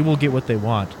 They will get what they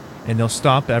want, and they'll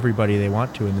stomp everybody they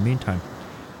want to in the meantime.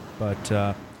 But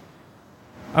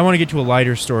I want to get to a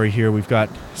lighter story here. We've got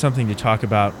something to talk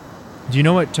about. Do you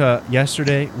know what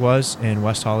yesterday was in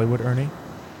West Hollywood, Ernie?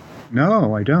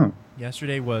 No, I don't.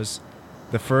 Yesterday was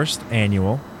the first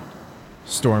annual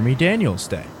Stormy Daniels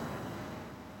Day.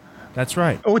 That's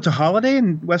right. Oh, it's a holiday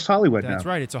in West Hollywood That's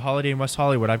now. right. It's a holiday in West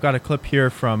Hollywood. I've got a clip here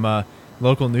from a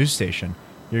local news station.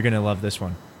 You're going to love this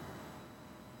one.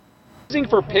 Posing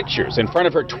for pictures in front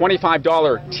of her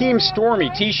 $25 Team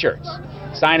Stormy t-shirts,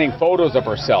 signing photos of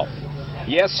herself.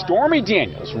 Yes, Stormy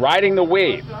Daniels riding the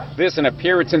wave. This an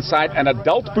appearance inside an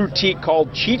adult boutique called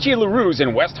Chi-Chi LaRue's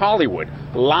in West Hollywood.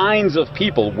 Lines of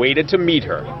people waited to meet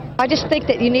her. I just think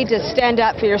that you need to stand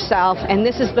up for yourself, and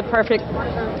this is the perfect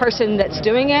person that's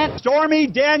doing it. Stormy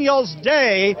Daniels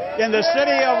Day in the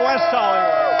city of West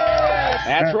Hollywood.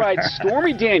 That's right,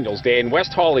 Stormy Daniels Day in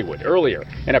West Hollywood. Earlier,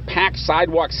 in a packed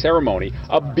sidewalk ceremony,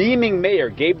 a beaming mayor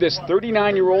gave this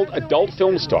 39-year-old adult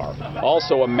film star,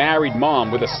 also a married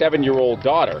mom with a 7-year-old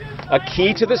daughter, a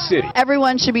key to the city.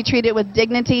 Everyone should be treated with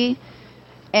dignity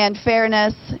and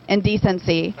fairness and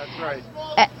decency. That's right.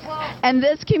 And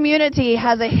this community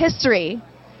has a history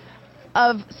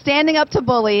of standing up to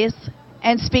bullies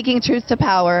and speaking truth to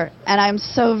power, and I'm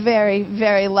so very,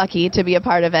 very lucky to be a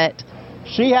part of it.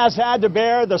 She has had to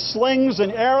bear the slings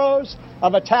and arrows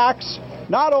of attacks,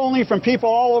 not only from people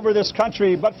all over this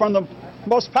country, but from the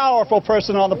most powerful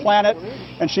person on the planet.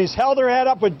 And she's held her head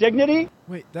up with dignity.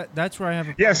 Wait, that's where I have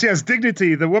a problem. Yes,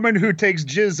 dignity. The woman who takes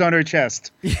jizz on her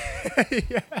chest.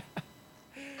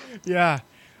 Yeah.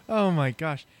 Oh, my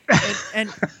gosh.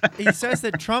 And he says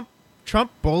that Trump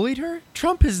bullied her?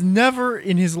 Trump has never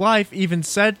in his life even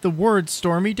said the word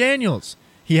Stormy Daniels.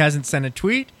 He hasn't sent a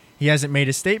tweet. He hasn't made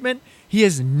a statement. He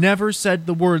has never said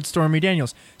the word Stormy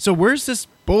Daniels. So where's this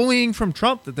bullying from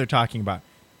Trump that they're talking about?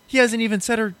 He hasn't even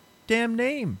said her damn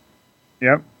name.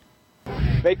 Yep.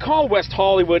 They call West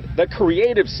Hollywood the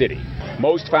creative city.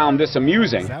 Most found this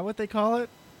amusing. Is that what they call it?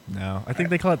 No, I think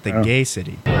they call it the gay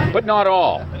city. But not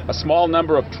all. A small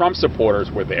number of Trump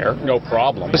supporters were there, no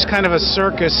problem. It's kind of a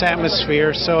circus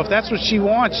atmosphere, so if that's what she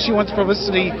wants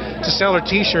publicity to sell her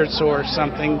t-shirts or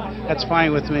something, that's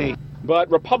fine with me.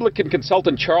 But Republican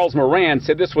consultant Charles Moran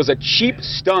said this was a cheap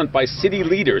stunt by city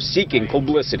leaders seeking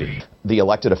publicity. The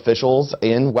elected officials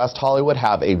in West Hollywood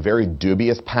have a very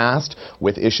dubious past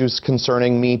with issues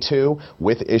concerning Me Too,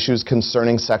 with issues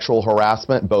concerning sexual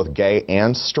harassment, both gay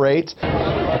and straight.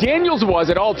 Daniels was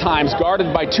at all times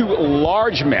guarded by two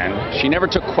large men. She never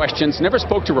took questions, never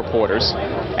spoke to reporters.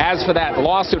 As for that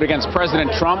lawsuit against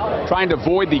President Trump, trying to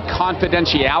avoid the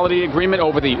confidentiality agreement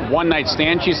over the one-night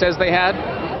stand she says they had,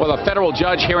 well, a federal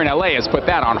judge here in L.A. has put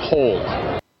that on hold.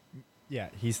 Yeah,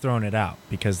 he's thrown it out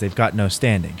because they've got no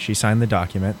standing. She signed the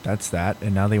document, that's that,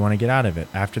 and now they want to get out of it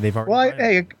after they've already...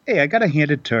 Well, I got to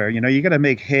hand it to her. You got to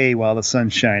make hay while the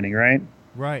sun's shining, right?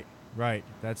 Right.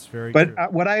 That's very true.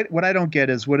 But what I don't get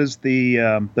is, what does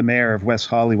the mayor of West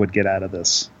Hollywood get out of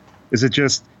this? Is it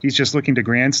just he's just looking to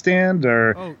grandstand,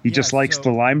 or he just likes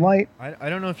the limelight? I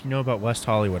don't know if you know about West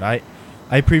Hollywood. I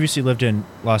previously lived in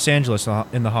Los Angeles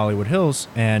in the Hollywood Hills,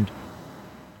 and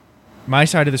my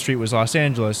side of the street was Los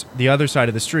Angeles. The other side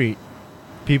of the street,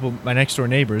 my next door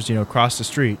neighbors, across the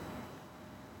street,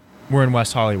 were in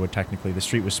West Hollywood. Technically, the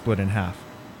street was split in half.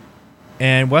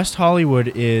 And West Hollywood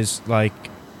is like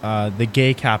the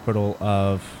gay capital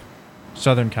of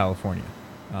Southern California,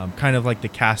 kind of like the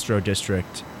Castro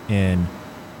district in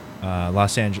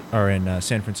Los Angeles or in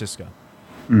San Francisco.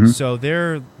 Mm-hmm. So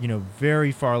they're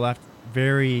very far left,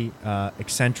 very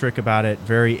eccentric about it,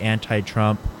 very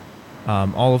anti-Trump.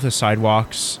 All of the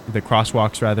sidewalks, the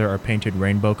crosswalks rather, are painted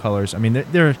rainbow colors. I mean,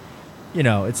 they're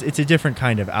it's a different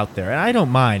kind of out there, and I don't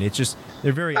mind. It's just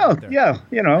they're very out there. Yeah,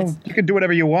 you can do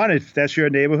whatever you want if that's your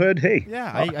neighborhood. Hey,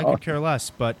 yeah, I could care less,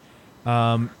 but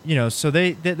so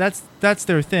that's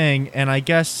their thing, and I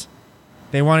guess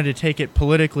they wanted to take it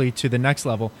politically to the next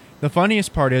level. The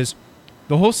funniest part is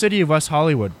the whole city of West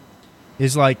Hollywood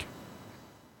is like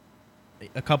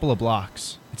a couple of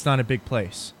blocks. It's not a big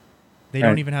place. They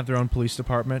don't even have their own police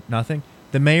department. Nothing.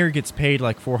 The mayor gets paid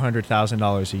like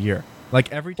 $400,000 a year.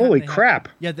 Like every time. Holy crap!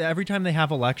 Every time they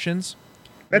have elections.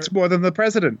 That's more than the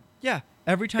president. Yeah,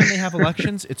 every time they have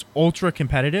elections, it's ultra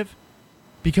competitive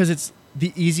because it's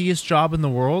the easiest job in the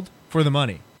world for the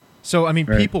money. So, I mean,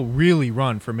 Right. people really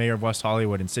run for mayor of West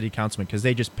Hollywood and city councilman because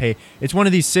they just pay. It's one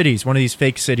of these cities, one of these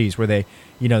fake cities where they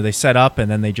set up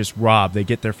and then they just rob. They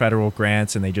get their federal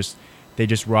grants and they just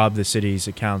rob the city's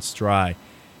accounts dry.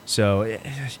 So,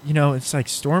 it's like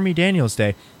Stormy Daniels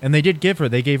Day. And they gave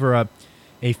her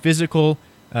a physical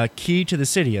key to the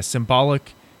city, a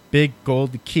symbolic big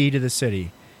gold key to the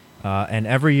city. And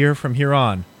every year from here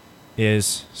on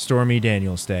is Stormy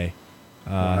Daniels Day.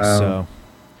 Wow. So,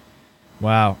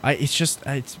 wow.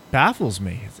 It baffles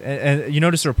me. And you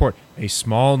notice the report, a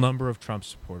small number of Trump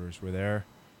supporters were there.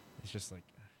 It's just like,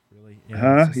 really?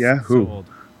 It's just Who?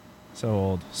 So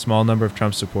old. Small number of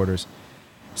Trump supporters.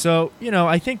 So,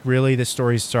 I think really the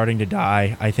story's starting to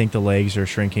die. I think the legs are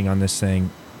shrinking on this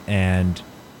thing. And,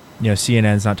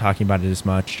 CNN's not talking about it as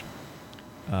much.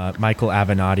 Michael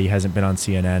Avenatti hasn't been on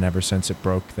CNN ever since it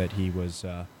broke that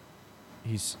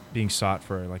he's being sought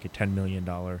for like a $10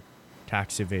 million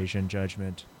tax evasion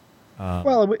judgment.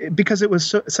 Well, because it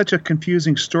was such a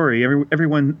confusing story.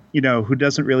 Everyone, who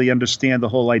doesn't really understand the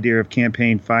whole idea of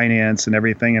campaign finance and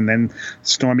everything, and then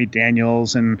Stormy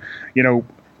Daniels, and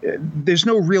there's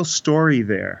no real story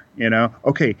there.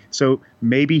 Okay, so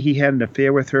maybe he had an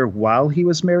affair with her while he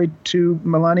was married to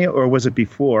Melania, or was it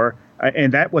before?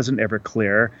 And that wasn't ever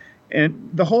clear.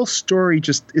 And the whole story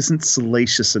just isn't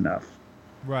salacious enough.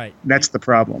 Right. That's the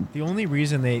problem. The only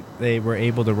reason they were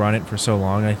able to run it for so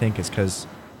long, I think, is because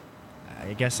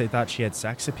I guess they thought she had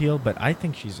sex appeal, but I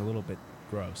think she's a little bit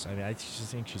gross. I mean, I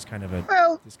just think she's kind of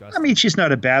disgusting. I mean, she's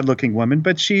not a bad-looking woman,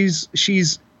 but she's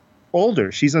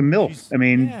older. She's a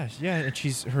MILF. Yeah,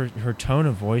 and her tone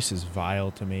of voice is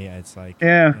vile to me. It's like,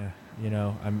 I'm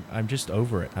just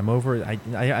over it. I'm over it.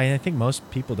 I think most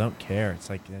people don't care. It's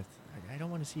like, I don't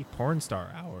want to see Porn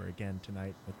Star Hour again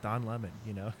tonight with Don Lemon.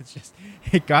 It's just,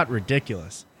 it got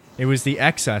ridiculous. It was the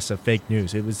excess of fake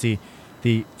news. It was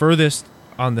the furthest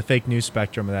on the fake news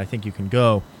spectrum that I think you can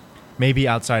go, maybe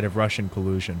outside of Russian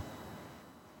collusion.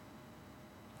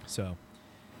 So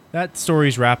that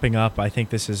story's wrapping up. I think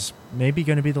this is maybe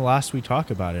going to be the last we talk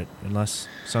about it, unless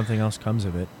something else comes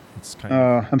of it. It's kind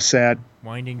of I'm sad.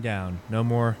 Winding down. No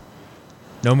more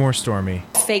Stormy.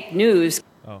 Fake news.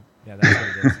 Oh, yeah, that's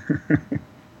what it is.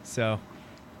 So,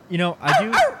 I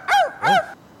do...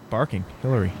 Oh, barking.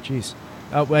 Hillary, jeez.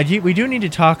 We do need to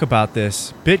talk about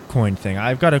this Bitcoin thing.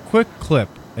 I've got a quick clip,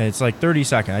 and it's like 30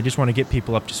 seconds. I just want to get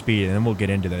people up to speed, and then we'll get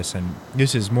into this. And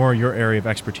this is more your area of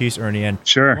expertise, Ernie. And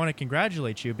sure. I want to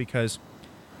congratulate you because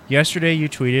yesterday you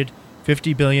tweeted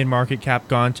 50 billion market cap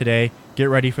gone today. Get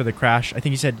ready for the crash. I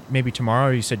think you said maybe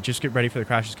tomorrow. You said just get ready for the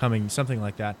crash is coming, something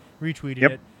like that. Retweeted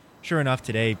it. Sure enough,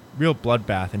 today, real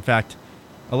bloodbath. In fact,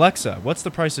 Alexa, what's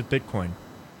the price of Bitcoin?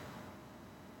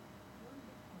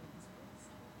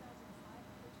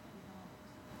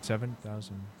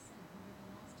 $7,000.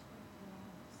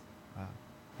 Wow,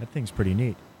 that thing's pretty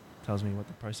neat. Tells me what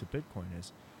the price of Bitcoin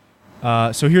is.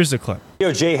 So here's the clip.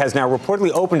 DOJ has now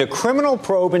reportedly opened a criminal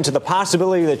probe into the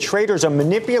possibility that traders are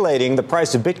manipulating the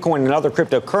price of Bitcoin and other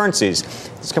cryptocurrencies.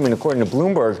 This is coming according to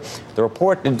Bloomberg. The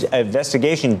reported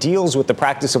investigation deals with the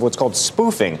practice of what's called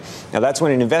spoofing. Now, that's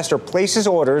when an investor places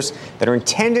orders that are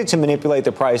intended to manipulate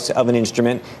the price of an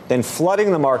instrument, then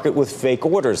flooding the market with fake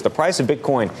orders. The price of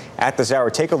Bitcoin at this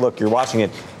hour, take a look, you're watching it,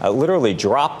 literally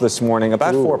dropped this morning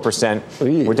about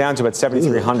 4%. We're down to about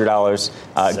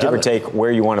 $7,300, give or take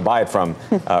where you want to buy it from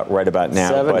right about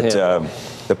now. But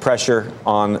the pressure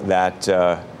on that,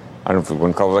 I don't know if we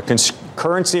want to call it a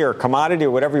currency or commodity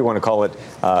or whatever you want to call it,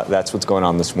 that's what's going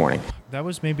on this morning. That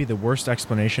was maybe the worst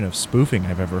explanation of spoofing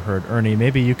I've ever heard. Ernie,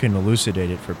 maybe you can elucidate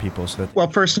it for people. Well,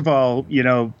 first of all,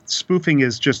 spoofing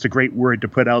is just a great word to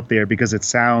put out there because it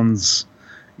sounds,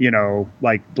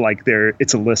 like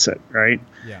it's illicit, right?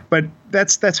 Yeah. But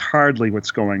that's hardly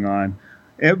what's going on.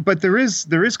 But there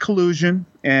is collusion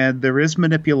and there is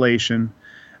manipulation.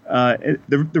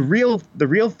 The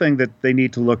real thing that they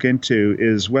need to look into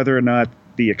is whether or not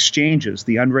the exchanges,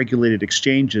 the unregulated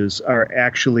exchanges, are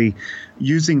actually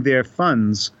using their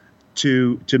funds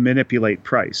to manipulate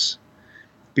price.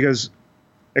 Because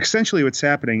essentially what's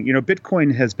happening,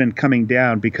 Bitcoin has been coming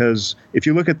down because if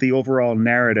you look at the overall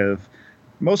narrative,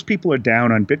 most people are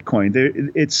down on Bitcoin.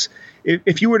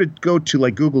 If you were to go to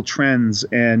like Google Trends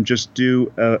and just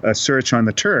do a search on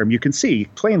the term, you can see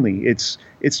plainly it's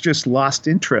just lost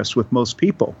interest with most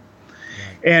people.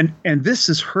 And this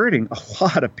is hurting a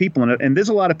lot of people. And there's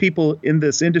a lot of people in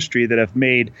this industry that have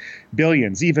made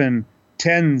billions, even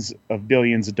tens of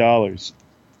billions of dollars.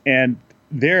 And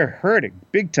they're hurting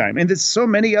big time. And there's so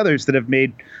many others that have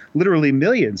made literally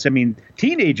millions. I mean,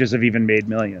 teenagers have even made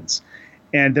millions.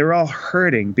 And they're all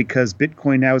hurting because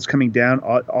Bitcoin now is coming down.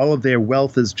 All of their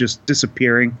wealth is just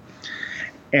disappearing.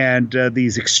 And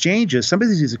these exchanges, some of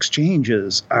these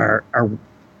exchanges are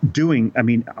doing. I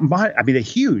mean, they're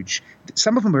huge.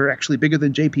 Some of them are actually bigger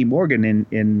than J.P. Morgan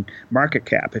in market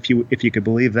cap, if you could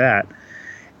believe that.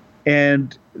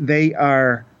 And they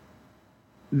are.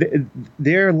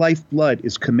 Their lifeblood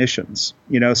is commissions.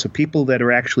 So people that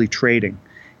are actually trading.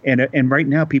 And right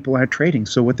now people aren't trading.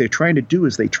 So what they're trying to do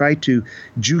is they try to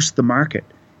juice the market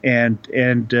and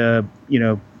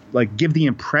like give the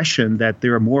impression that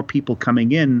there are more people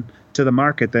coming in to the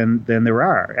market than there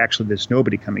are. Actually, there's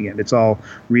nobody coming in. It's all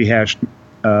rehashed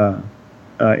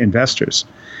investors.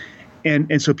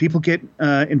 And so people get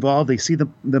involved. They see the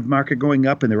market going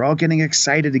up, and they're all getting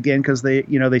excited again because they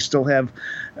still have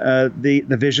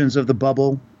the visions of the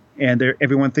bubble. And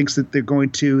everyone thinks that they're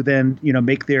going to then,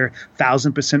 make their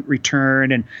 1,000%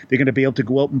 return, and they're going to be able to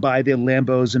go out and buy their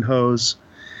Lambos and hoes.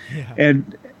 Yeah.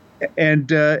 And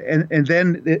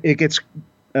then it gets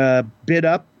bid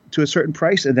up to a certain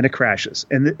price, and then it crashes.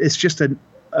 And it's just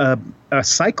a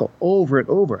cycle over and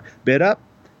over. Bid up,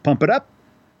 pump it up,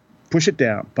 push it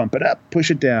down, pump it up,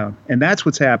 push it down. And that's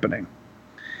what's happening.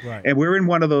 Right. And we're in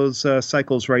one of those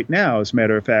cycles right now, as a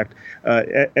matter of fact.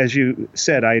 As you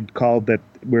said, I had called that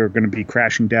we're going to be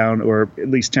crashing down, or at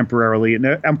least temporarily. And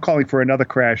I'm calling for another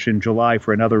crash in July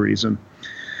for another reason.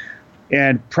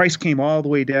 And price came all the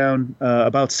way down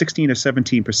about 16 or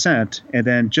 17%. And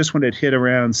then just when it hit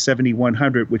around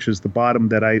 7,100, which was the bottom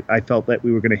that I felt that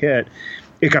we were going to hit,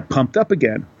 it got pumped up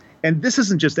again. And this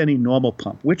isn't just any normal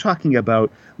pump. We're talking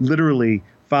about literally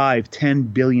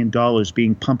 $5-10 billion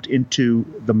being pumped into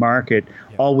the market,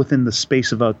 all within the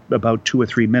space of about 2 or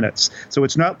 3 minutes. So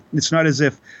it's not as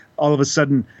if all of a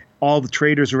sudden all the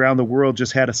traders around the world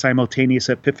just had a simultaneous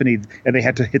epiphany and they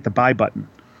had to hit the buy button.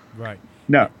 Right.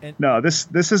 No.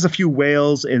 This is a few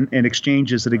whales and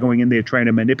exchanges that are going in there trying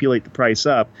to manipulate the price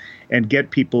up and get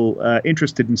people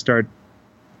interested and start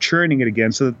churning it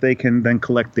again so that they can then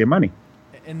collect their money.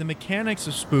 And the mechanics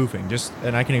of spoofing,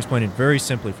 and I can explain it very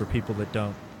simply for people that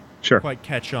don't quite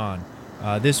catch on.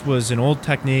 This was an old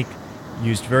technique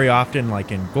used very often,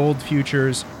 like in gold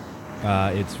futures.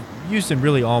 It's used in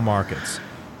really all markets.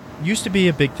 Used to be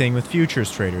a big thing with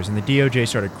futures traders, and the DOJ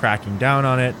started cracking down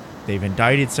on it. They've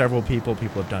indicted several people.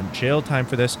 People have done jail time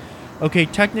for this. Okay,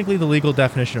 technically the legal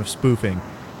definition of spoofing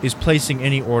is placing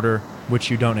any order which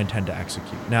you don't intend to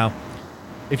execute. Now,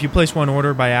 if you place one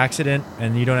order by accident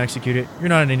and you don't execute it, you're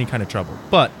not in any kind of trouble.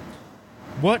 But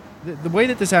the way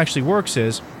that this actually works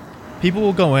is people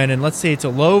will go in, and let's say it's a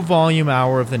low volume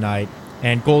hour of the night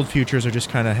and gold futures are just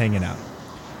kind of hanging out.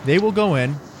 They will go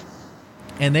in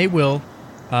and they will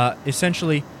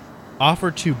essentially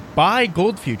offer to buy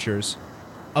gold futures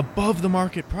above the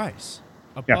market price,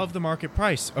 the market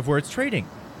price of where it's trading.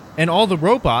 And all the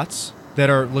robots that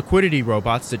are liquidity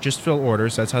robots that just fill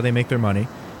orders, that's how they make their money,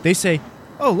 they say,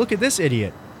 oh, look at this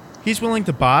idiot. He's willing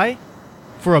to buy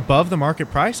for above the market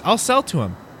price. I'll sell to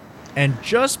him. And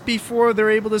just before they're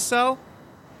able to sell,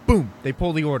 boom, they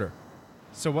pull the order.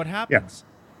 So what happens?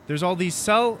 There's all these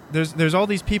there's all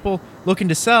these people looking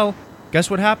to sell. Guess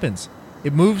what happens?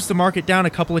 It moves the market down a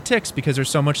couple of ticks because there's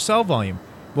so much sell volume.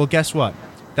 Well, guess what?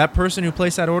 That person who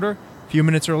placed that order a few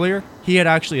minutes earlier, he had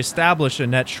actually established a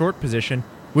net short position,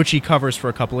 which he covers for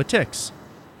a couple of ticks.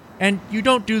 And you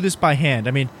don't do this by hand.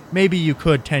 I mean, maybe you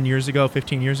could 10 years ago,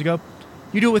 15 years ago.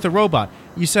 You do it with a robot.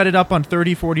 You set it up on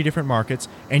 30, 40 different markets,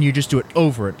 and you just do it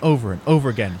over and over and over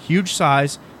again. Huge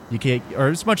size, or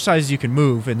as much size as you can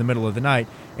move in the middle of the night,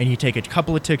 and you take a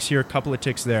couple of ticks here, a couple of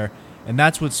ticks there, and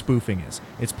that's what spoofing is.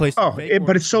 It's placed.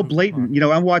 But it's so blatant.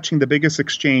 I'm watching the biggest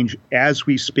exchange as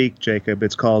we speak, Jacob.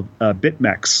 It's called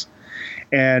BitMEX.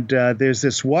 And there's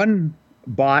this one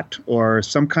bot or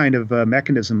some kind of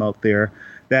mechanism out there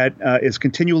that is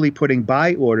continually putting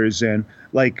buy orders in,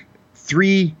 like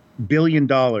 $3 billion.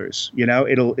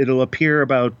 It'll appear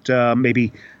about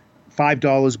maybe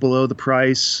 $5 below the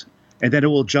price, and then it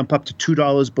will jump up to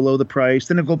 $2 below the price.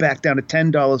 Then it'll go back down to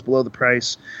 $10 below the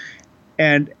price,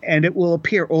 and it will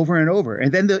appear over and over.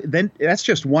 And then that's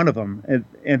just one of them,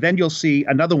 and then you'll see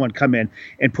another one come in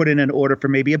and put in an order for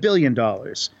maybe $1 billion.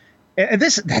 And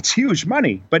that's huge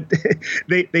money, but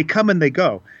they come and they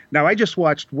go. Now, I just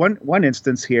watched one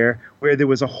instance here where there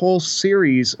was a whole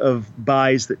series of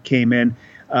buys that came in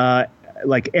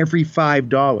like every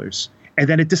 $5, and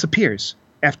then it disappears.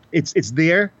 It's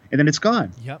there, and then it's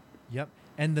gone. Yep.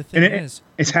 And the thing is,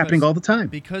 it's happening all the time.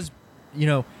 Because,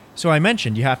 so I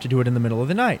mentioned you have to do it in the middle of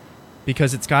the night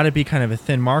because it's got to be kind of a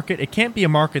thin market. It can't be a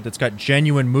market that's got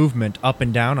genuine movement up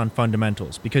and down on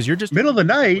fundamentals because you're just middle of the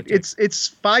night. It's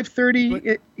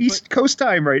 5:30 East Coast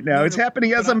time right now. It's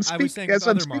happening as I'm speaking.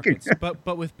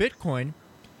 But with Bitcoin,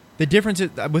 The difference is,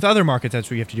 with other markets, that's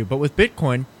what you have to do. But with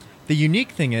Bitcoin, the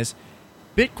unique thing is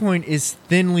Bitcoin is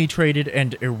thinly traded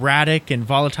and erratic and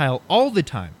volatile all the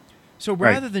time. So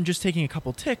rather than just taking a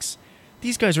couple ticks,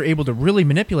 these guys are able to really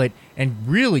manipulate and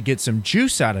really get some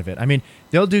juice out of it. I mean,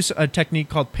 they'll do a technique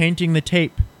called painting the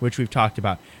tape, which we've talked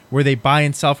about, where they buy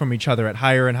and sell from each other at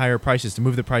higher and higher prices to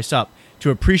move the price up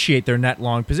to appreciate their net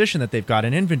long position that they've got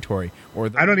in inventory. Or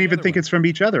I don't even think it's from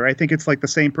each other. I think it's like the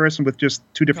same person with just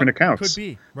two different accounts. Could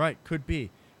be, right, could be.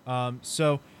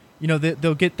 So,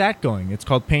 they'll get that going. It's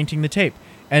called painting the tape.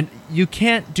 And you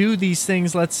can't do these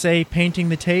things, let's say, painting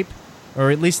the tape, or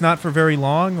at least not for very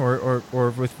long or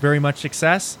with very much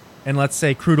success, and let's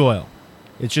say crude oil.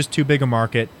 It's just too big a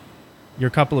market. You're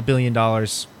a couple of $1 billion,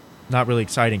 not really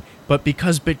exciting. But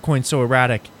because Bitcoin's so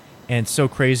erratic and so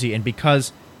crazy, and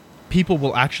because people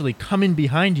will actually come in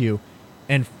behind you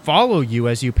and follow you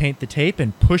as you paint the tape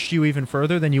and push you even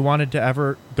further than you wanted to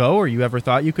ever go or you ever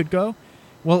thought you could go,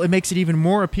 well, it makes it even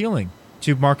more appealing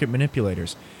to market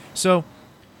manipulators. So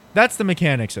that's the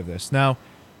mechanics of this. Now,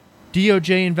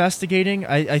 DOJ investigating,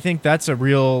 I think that's a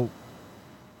real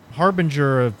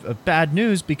harbinger of bad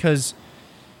news, because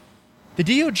the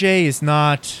DOJ is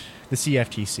not the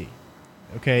CFTC.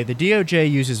 Okay, the DOJ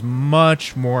uses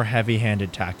much more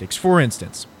heavy-handed tactics. For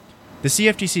instance, the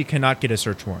CFTC cannot get a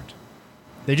search warrant.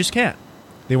 They just can't.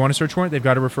 They want a search warrant, they've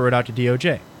got to refer it out to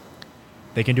DOJ.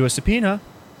 They can do a subpoena.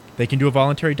 They can do a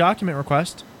voluntary document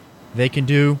request. They can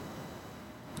do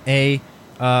a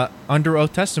under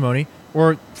oath testimony.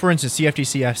 Or, for instance,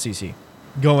 CFTC, FCC.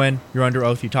 Go in, you're under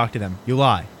oath, you talk to them, you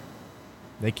lie.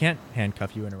 They can't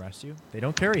handcuff you and arrest you. They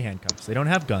don't carry handcuffs. They don't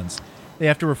have guns. They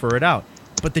have to refer it out.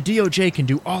 But the DOJ can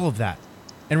do all of that.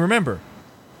 And remember,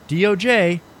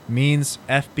 DOJ means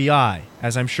FBI,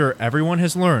 as I'm sure everyone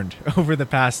has learned over the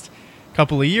past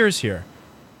couple of years here.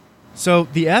 So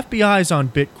the FBI is on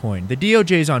Bitcoin. The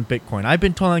DOJ is on Bitcoin. I've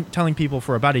been telling people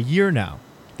for about a year now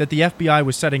that the FBI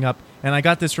was setting up, and I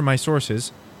got this from my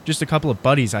sources, just a couple of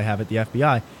buddies I have at the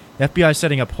FBI. The FBI is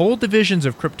setting up whole divisions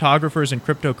of cryptographers and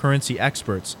cryptocurrency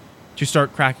experts to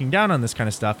start cracking down on this kind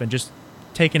of stuff and just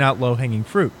taking out low-hanging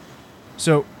fruit.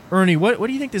 So, Ernie, what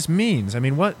do you think this means? I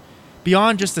mean, what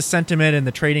beyond just the sentiment and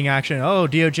the trading action? Oh,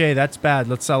 DOJ, that's bad.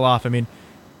 Let's sell off. I mean,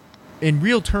 in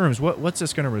real terms, what's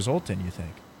this going to result in, you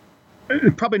think?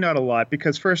 Probably not a lot,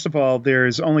 because first of all,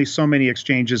 there's only so many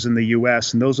exchanges in the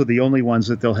U.S., and those are the only ones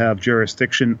that they'll have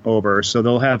jurisdiction over. So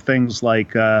they'll have things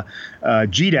like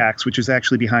GDAX, which is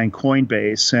actually behind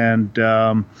Coinbase, and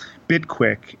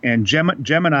Bitquick, and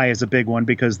Gemini is a big one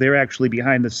because they're actually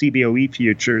behind the CBOE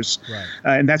futures. Right.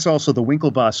 And that's also the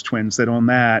Winklevoss twins that own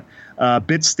that.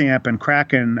 Bitstamp and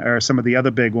Kraken are some of the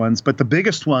other big ones, but the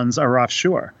biggest ones are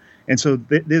offshore. And so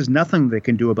there's nothing they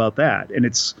can do about that.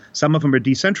 And some of them are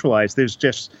decentralized.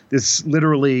 There's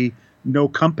literally no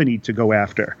company to go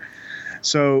after.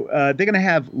 So they're going to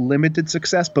have limited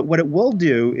success. But what it will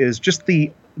do is just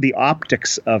the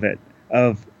optics of it,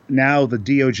 of now the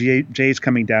DOJ is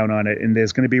coming down on it, and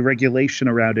there's going to be regulation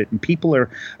around it. And people are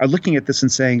looking at this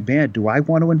and saying, man, do I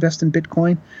want to invest in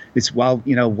Bitcoin? It's while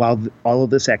all of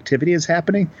this activity is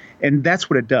happening. And that's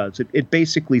what it does. It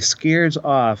basically scares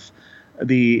off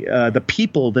the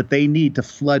people that they need to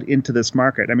flood into this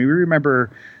market. I mean, we remember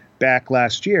back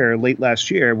late last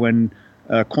year, when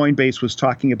Coinbase was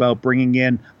talking about bringing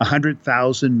in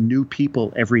 100,000 new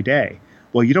people every day.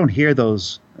 Well, you don't hear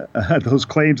those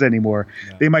claims anymore.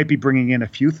 Yeah. They might be bringing in a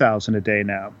few thousand a day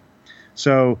now.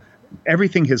 So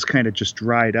everything has kind of just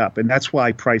dried up, and that's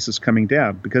why price is coming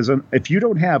down. Because if you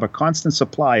don't have a constant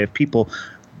supply of people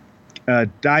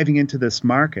diving into this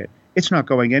market, it's not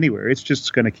going anywhere. It's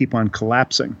just going to keep on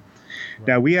collapsing. Right.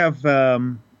 Now, we have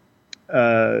the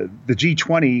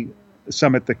G20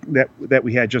 summit that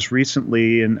we had just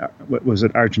recently in, what was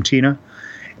it, Argentina?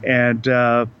 And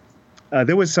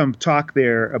there was some talk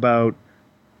there about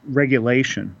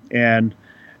regulation and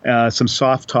some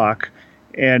soft talk.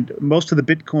 And most of the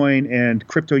Bitcoin and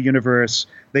crypto universe,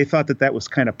 they thought that was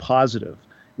kind of positive,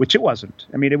 which it wasn't.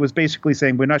 I mean, it was basically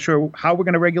saying, we're not sure how we're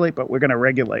going to regulate, but we're going to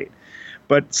regulate.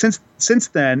 But since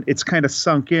then, it's kind of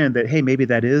sunk in that, hey, maybe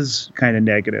that is kind of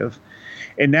negative.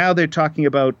 And now they're talking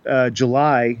about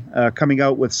July coming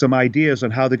out with some ideas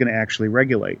on how they're going to actually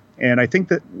regulate. And I think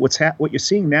that what you're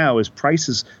seeing now is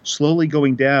prices slowly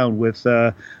going down with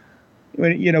the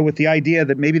idea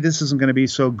that maybe this isn't going to be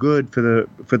so good for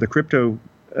the crypto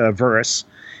verse.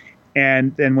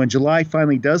 And then when July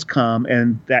finally does come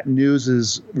and that news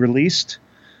is released,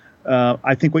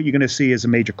 I think what you're going to see is a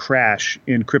major crash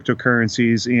in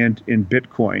cryptocurrencies and in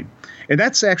Bitcoin. And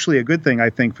that's actually a good thing, I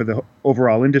think, for the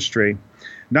overall industry.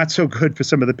 Not so good for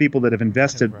some of the people that have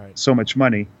invested so much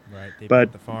money. Right. They But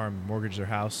bought the farm, mortgage their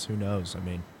house. Who knows? I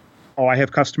mean, I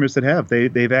have customers that have.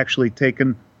 They've actually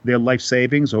taken their life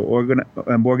savings or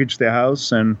mortgaged their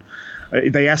house, and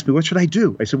they asked me, "What should I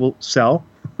do?" I said, "Well, sell.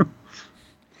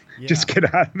 Just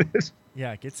get out of it."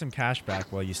 Yeah, get some cash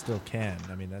back while you still can.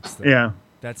 I mean, that's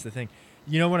the thing.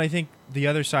 You know what I think the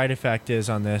other side effect is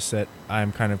on this that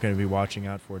I'm kind of going to be watching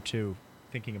out for too,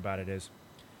 thinking about it, is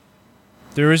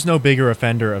there is no bigger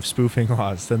offender of spoofing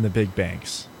laws than the big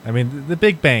banks. I mean, the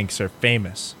big banks are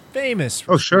famous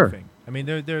for spoofing. I mean,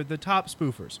 they're the top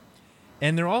spoofers.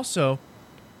 And they're also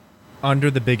under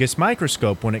the biggest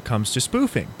microscope when it comes to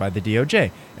spoofing by the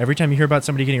DOJ. Every time you hear about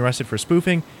somebody getting arrested for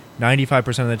spoofing, 95%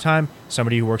 of the time,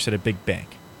 somebody who works at a big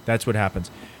bank. That's what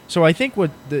happens. So I think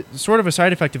what the sort of a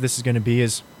side effect of this is going to be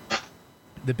is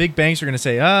the big banks are going to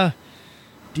say,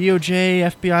 DOJ,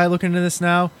 FBI looking into this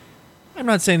now. I'm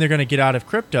not saying they're going to get out of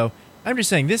crypto. I'm just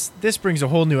saying this brings a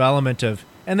whole new element of,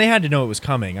 and they had to know it was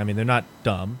coming. I mean, they're not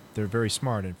dumb. They're very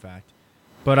smart, in fact.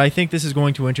 But I think this is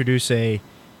going to introduce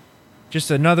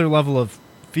just another level of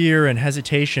fear and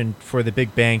hesitation for the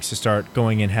big banks to start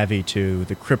going in heavy to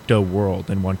the crypto world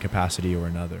in one capacity or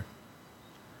another.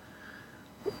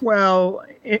 Well,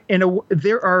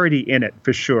 they're already in it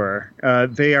for sure.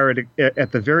 They are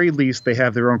at the very least, they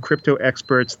have their own crypto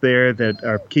experts there that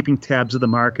are keeping tabs of the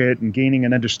market and gaining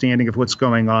an understanding of what's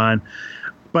going on.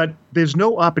 But there's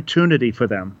no opportunity for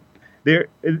them.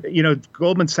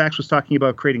 Goldman Sachs was talking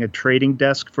about creating a trading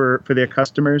desk for their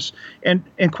customers, and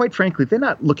quite frankly, they're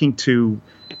not looking to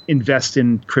invest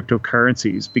in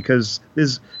cryptocurrencies because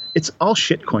it's all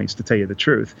shit coins, to tell you the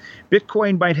truth.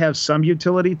 Bitcoin might have some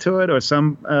utility to it, or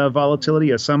some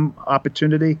volatility, or some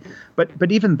opportunity,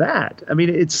 but even that, I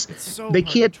mean, they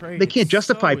can't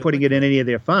justify putting it in any of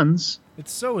their funds.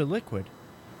 It's so illiquid.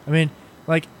 I mean,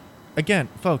 like, again,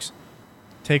 folks,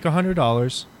 take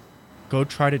 $100, go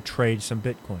try to trade some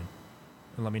Bitcoin,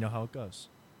 and let me know how it goes.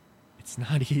 It's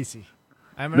not easy.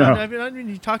 I mean,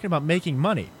 you're talking about making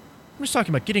money. I'm just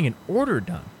talking about getting an order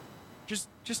done. Just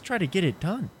try to get it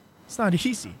done. It's not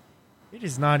easy. It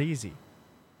is not easy.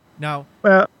 Now,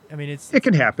 well, I mean, it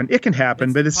can happen. It can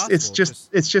happen, but it's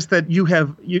just that that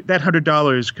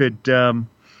 $100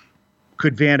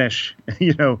 could vanish,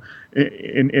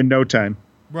 in no time.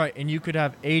 Right, and you could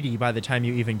have 80 by the time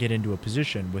you even get into a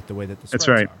position with the way that the spreads That's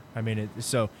right. are. I mean,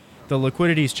 so the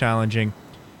liquidity is challenging.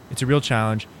 It's a real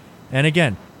challenge. And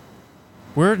again,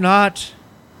 we're not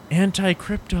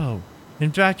anti-crypto.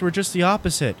 In fact, we're just the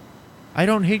opposite. I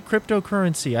don't hate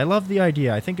cryptocurrency. I love the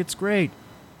idea. I think it's great.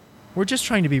 We're just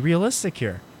trying to be realistic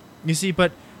here. You see,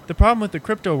 but the problem with the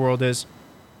crypto world is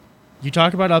you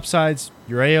talk about upsides,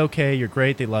 you're A-okay, you're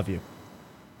great, they love you.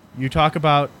 You talk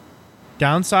about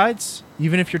downsides,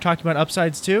 even if you're talking about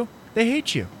upsides too, they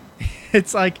hate you.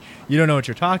 It's like you don't know what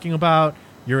you're talking about.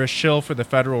 You're a shill for the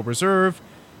Federal Reserve.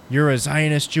 You're a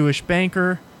Zionist Jewish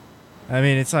banker. I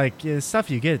mean, it's like the stuff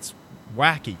you get. It's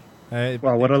wacky.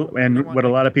 Well, what a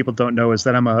lot of people don't know is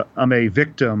that I'm a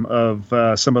victim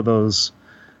of some of those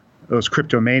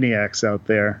cryptomaniacs out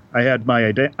there. I had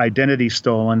my identity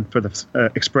stolen for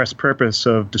the express purpose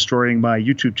of destroying my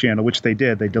YouTube channel, which they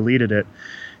did. They deleted it.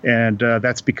 And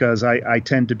that's because I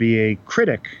tend to be a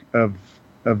critic of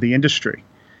the industry,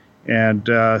 and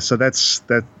so that's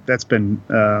been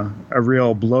a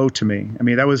real blow to me. I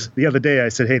mean, that was the other day. I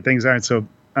said, "Hey, things aren't so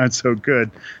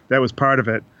good." That was part of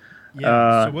it.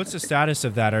 Yeah. So what's the status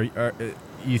of that? Are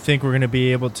you think we're going to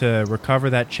be able to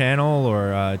recover that channel,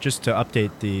 or just to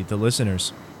update the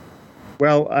listeners?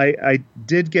 Well, I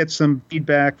did get some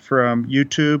feedback from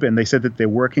YouTube, and they said that they're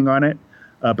working on it.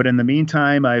 But in the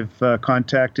meantime, I've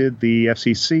contacted the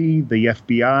FCC, the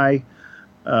FBI,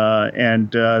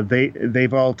 and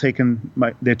they've all taken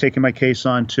my case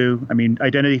on too. I mean,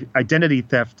 identity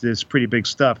theft is pretty big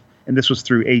stuff, and this was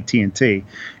through AT&T,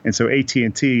 and so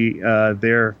AT&T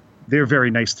they're very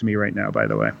nice to me right now. By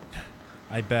the way,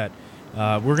 I bet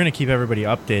we're going to keep everybody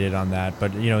updated on that.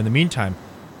 But in the meantime,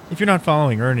 if you're not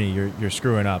following Ernie, you're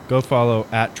screwing up. Go follow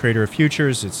at Trader of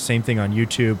Futures. It's the same thing on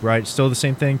YouTube, right? Still the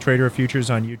same thing, Trader of Futures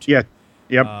on YouTube. Yeah.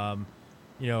 Yep.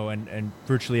 And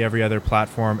virtually every other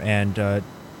platform, and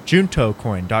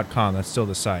JuntoCoin.com. That's still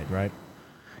the site, right?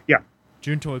 Yeah.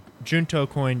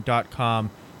 JuntoCoin.com.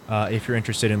 If you're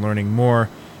interested in learning more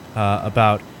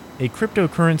about a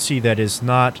cryptocurrency that is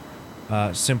not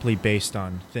simply based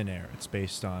on thin air. It's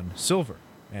based on silver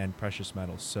and precious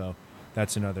metals. So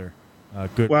that's another.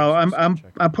 Good. Well,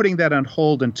 I'm putting that on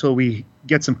hold until we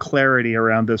get some clarity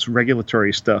around this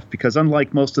regulatory stuff, because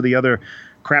unlike most of the other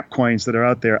crap coins that are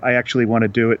out there, I actually want to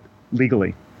do it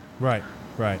legally. Right.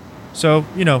 So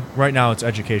right now it's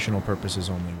educational purposes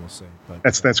only, we'll say. But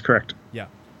that's correct. Yeah.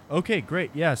 Okay.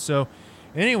 Great. Yeah. So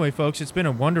Anyway, folks, it's been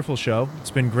a wonderful show.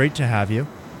 It's been great to have you.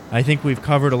 I think we've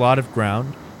covered a lot of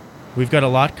ground. We've got a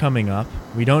lot coming up.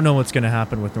 We don't know what's going to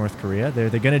happen with North Korea. They're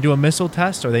going to do a missile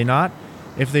test? Are they not?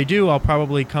 If they do, I'll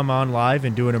probably come on live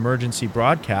and do an emergency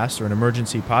broadcast or an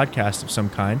emergency podcast of some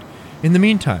kind. In the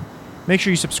meantime, make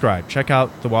sure you subscribe. Check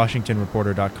out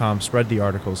thewashingtonreporter.com. Spread the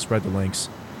articles, spread the links,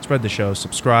 spread the show,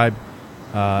 subscribe,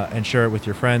 and share it with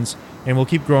your friends. And we'll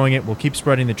keep growing it. We'll keep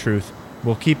spreading the truth.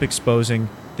 We'll keep exposing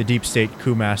the deep state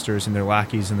coup masters and their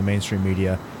lackeys in the mainstream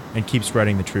media, and keep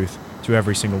spreading the truth to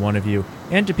every single one of you,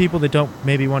 and to people that don't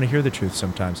maybe want to hear the truth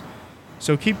sometimes.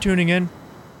 So keep tuning in.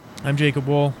 I'm Jacob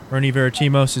Wohl. Ernie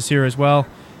Veritimos is here as well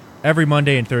every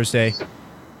Monday and Thursday.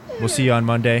 We'll see you on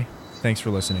Monday. Thanks for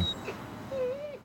listening.